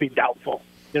he would be doubtful,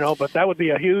 but that would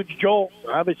be a huge jolt,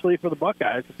 obviously, for the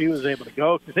Buckeyes if he was able to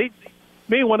go. Because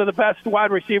he's one of the best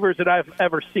wide receivers that I've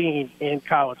ever seen in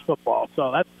college football.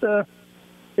 So that's,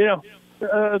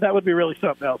 that would be really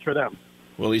something else for them.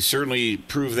 Well, he certainly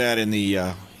proved that in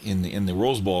the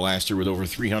Rose Bowl last year with over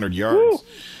 300 yards. Woo!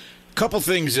 Couple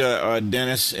things,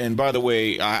 Dennis, and by the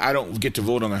way, I don't get to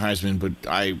vote on the Heisman, but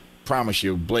I promise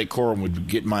you Blake Corum would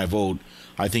get my vote.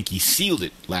 I think he sealed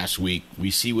it last week.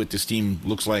 We see what this team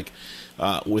looks like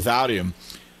without him.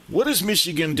 What is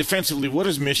Michigan, defensively, what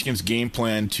is Michigan's game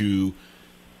plan to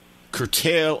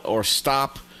curtail or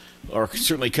stop or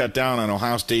certainly cut down on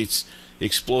Ohio State's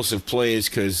explosive plays?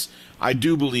 Because I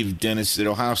do believe, Dennis, that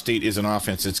Ohio State is an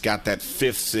offense that's got that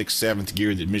 5th, 6th, 7th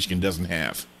gear that Michigan doesn't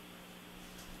have.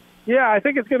 Yeah, I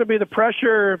think it's going to be the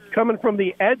pressure coming from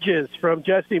the edges from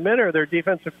Jesse Minter, their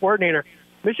defensive coordinator.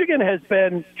 Michigan has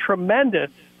been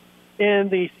tremendous in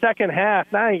the second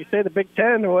half. Now, you say the Big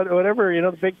Ten or whatever,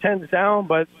 the Big Ten's down,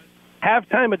 but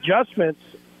halftime adjustments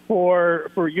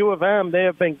for U of M, they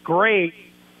have been great,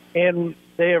 and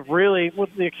they have really,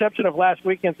 with the exception of last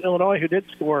week against Illinois, who did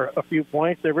score a few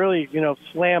points, they really,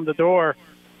 slammed the door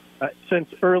since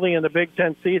early in the Big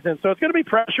Ten season. So it's going to be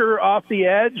pressure off the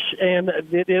edge, and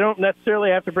they don't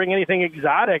necessarily have to bring anything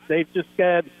exotic. They've just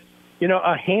got,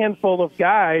 a handful of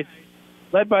guys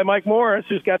led by Mike Morris,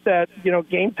 who's got that,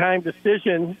 game time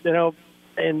decision,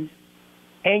 and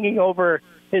hanging over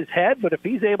his head. But if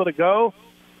he's able to go,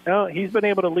 he's been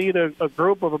able to lead a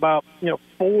group of about,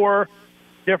 4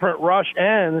 different rush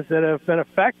ends that have been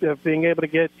effective, being able to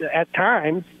get, at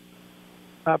times,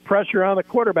 pressure on the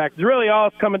quarterback. It's really all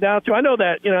it's coming down to. I know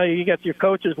that, you get your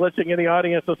coaches listening in the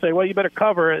audience, they'll say, well, you better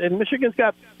cover it. And Michigan's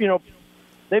got,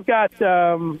 they've got,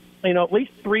 at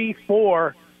least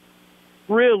 3-4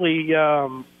 really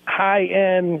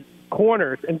high-end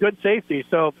corners and good safety.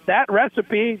 So that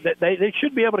recipe, that they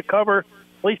should be able to cover,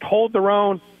 at least hold their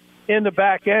own in the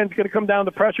back end. It's going to come down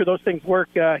to pressure. Those things work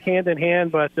hand in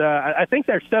hand. But I think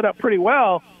they're set up pretty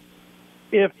well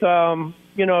if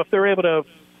they're able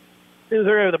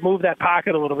to move that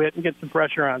pocket a little bit and get some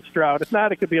pressure on Stroud. If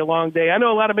not, it could be a long day. I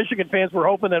know a lot of Michigan fans were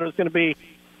hoping that it was going to be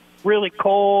really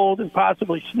cold and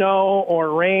possibly snow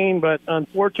or rain, but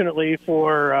unfortunately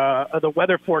for the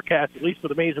weather forecast, at least with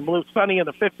the Maize and Blue, sunny in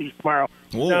the 50s tomorrow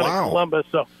down in Columbus.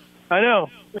 So I know,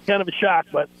 it's kind of a shock,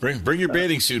 but bring your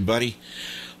bathing suit, buddy.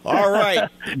 All right,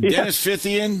 Dennis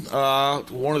Fithian,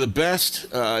 one of the best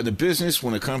in the business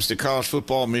when it comes to college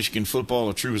football, Michigan football,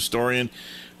 a true historian.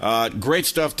 Great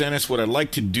stuff, Dennis. What I'd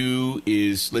like to do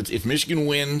is, if Michigan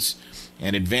wins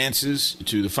and advances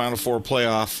to the Final Four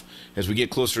playoff as we get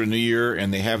closer to New Year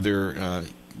and they have their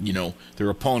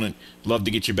opponent, love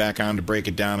to get you back on to break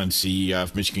it down and see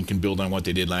if Michigan can build on what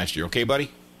they did last year. Okay, buddy?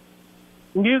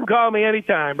 You can call me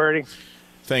anytime, Bertie.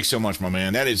 Thanks so much, my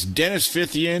man. That is Dennis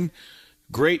Fithian.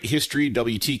 Great history,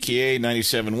 WTKA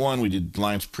 97.1. We did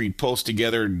Lions pre-post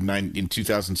together in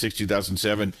 2006,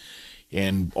 2007,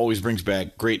 and always brings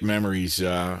back great memories.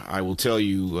 I will tell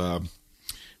you,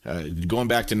 going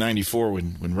back to 94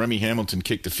 when Remy Hamilton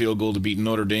kicked the field goal to beat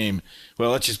Notre Dame.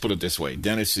 Well, let's just put it this way.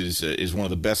 Dennis is one of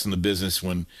the best in the business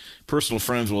when personal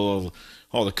friends with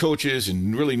all the coaches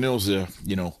and really knows the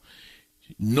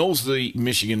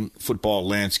Michigan football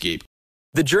landscape.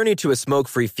 The journey to a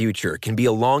smoke-free future can be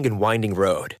a long and winding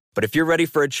road, but if you're ready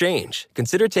for a change,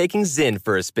 consider taking Zyn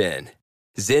for a spin.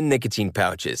 Zyn nicotine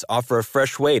pouches offer a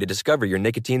fresh way to discover your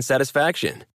nicotine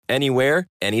satisfaction. Anywhere,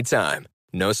 anytime.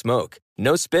 No smoke,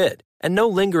 no spit, and no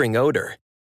lingering odor.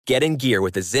 Get in gear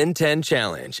with the Zyn 10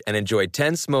 Challenge and enjoy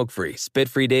 10 smoke-free,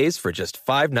 spit-free days for just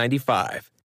 $5.95.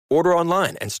 Order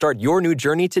online and start your new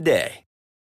journey today.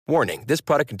 Warning, this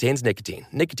product contains nicotine.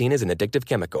 Nicotine is an addictive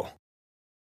chemical.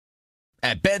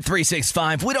 At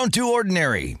Bet365, we don't do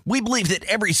ordinary. We believe that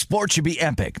every sport should be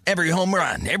epic. Every home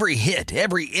run, every hit,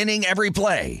 every inning, every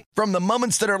play. From the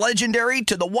moments that are legendary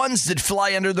to the ones that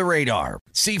fly under the radar.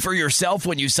 See for yourself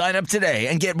when you sign up today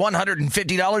and get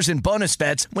 $150 in bonus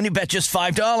bets when you bet just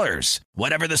 $5.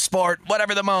 Whatever the sport,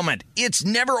 whatever the moment, it's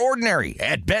never ordinary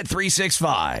at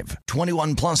Bet365.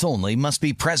 21 plus only. Must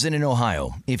be present in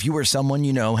Ohio. If you or someone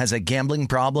you know has a gambling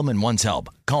problem and wants help,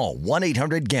 call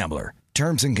 1-800-GAMBLER.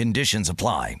 Terms and conditions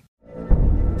apply.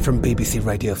 From BBC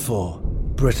Radio 4,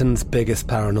 Britain's biggest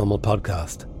paranormal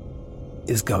podcast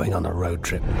is going on a road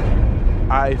trip.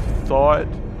 I thought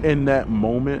in that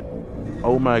moment,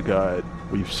 oh my God,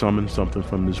 we've summoned something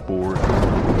from this board.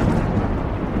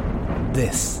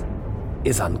 This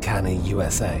is Uncanny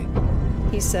USA.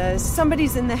 He says,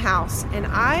 somebody's in the house, and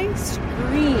I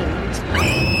screamed.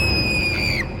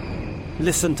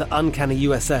 Listen to Uncanny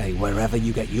USA wherever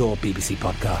you get your BBC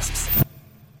podcasts,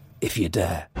 if you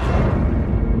dare.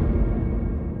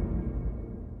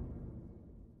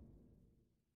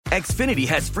 Xfinity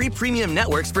has free premium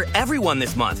networks for everyone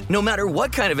this month, no matter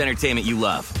what kind of entertainment you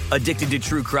love. Addicted to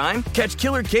true crime? Catch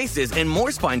killer cases and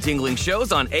more spine-tingling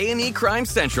shows on A&E Crime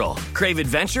Central. Crave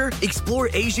adventure? Explore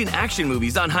Asian action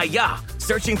movies on Hi-YAH.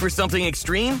 Searching for something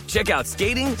extreme? Check out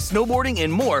skating, snowboarding,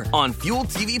 and more on Fuel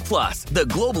TV Plus, the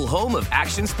global home of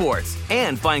action sports.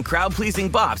 And find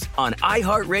crowd-pleasing bops on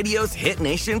iHeartRadio's Hit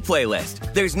Nation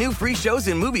playlist. There's new free shows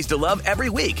and movies to love every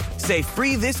week. Say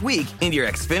free this week in your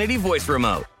Xfinity voice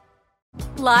remote.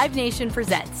 Live Nation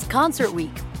presents Concert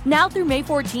Week. Now through May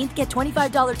 14th, get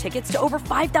 $25 tickets to over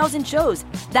 5,000 shows.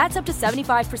 That's up to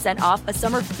 75% off a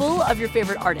summer full of your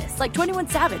favorite artists like 21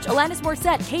 Savage, Alanis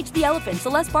Morissette, Cage the Elephant,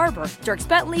 Celeste Barber, Dierks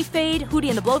Bentley, Fade, Hootie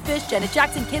and the Blowfish, Janet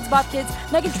Jackson, Kidz Bop Kids,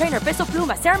 Meghan Trainor, Peso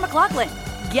Pluma, Sarah McLachlan.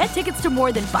 Get tickets to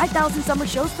more than 5,000 summer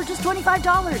shows for just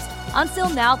 $25. Until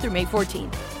now through May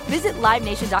 14th. Visit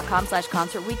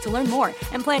LiveNation.com/Concert Week to learn more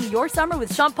and plan your summer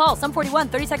with Sean Paul, Sum 41,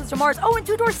 30 Seconds to Mars, and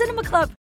Two Door Cinema Club.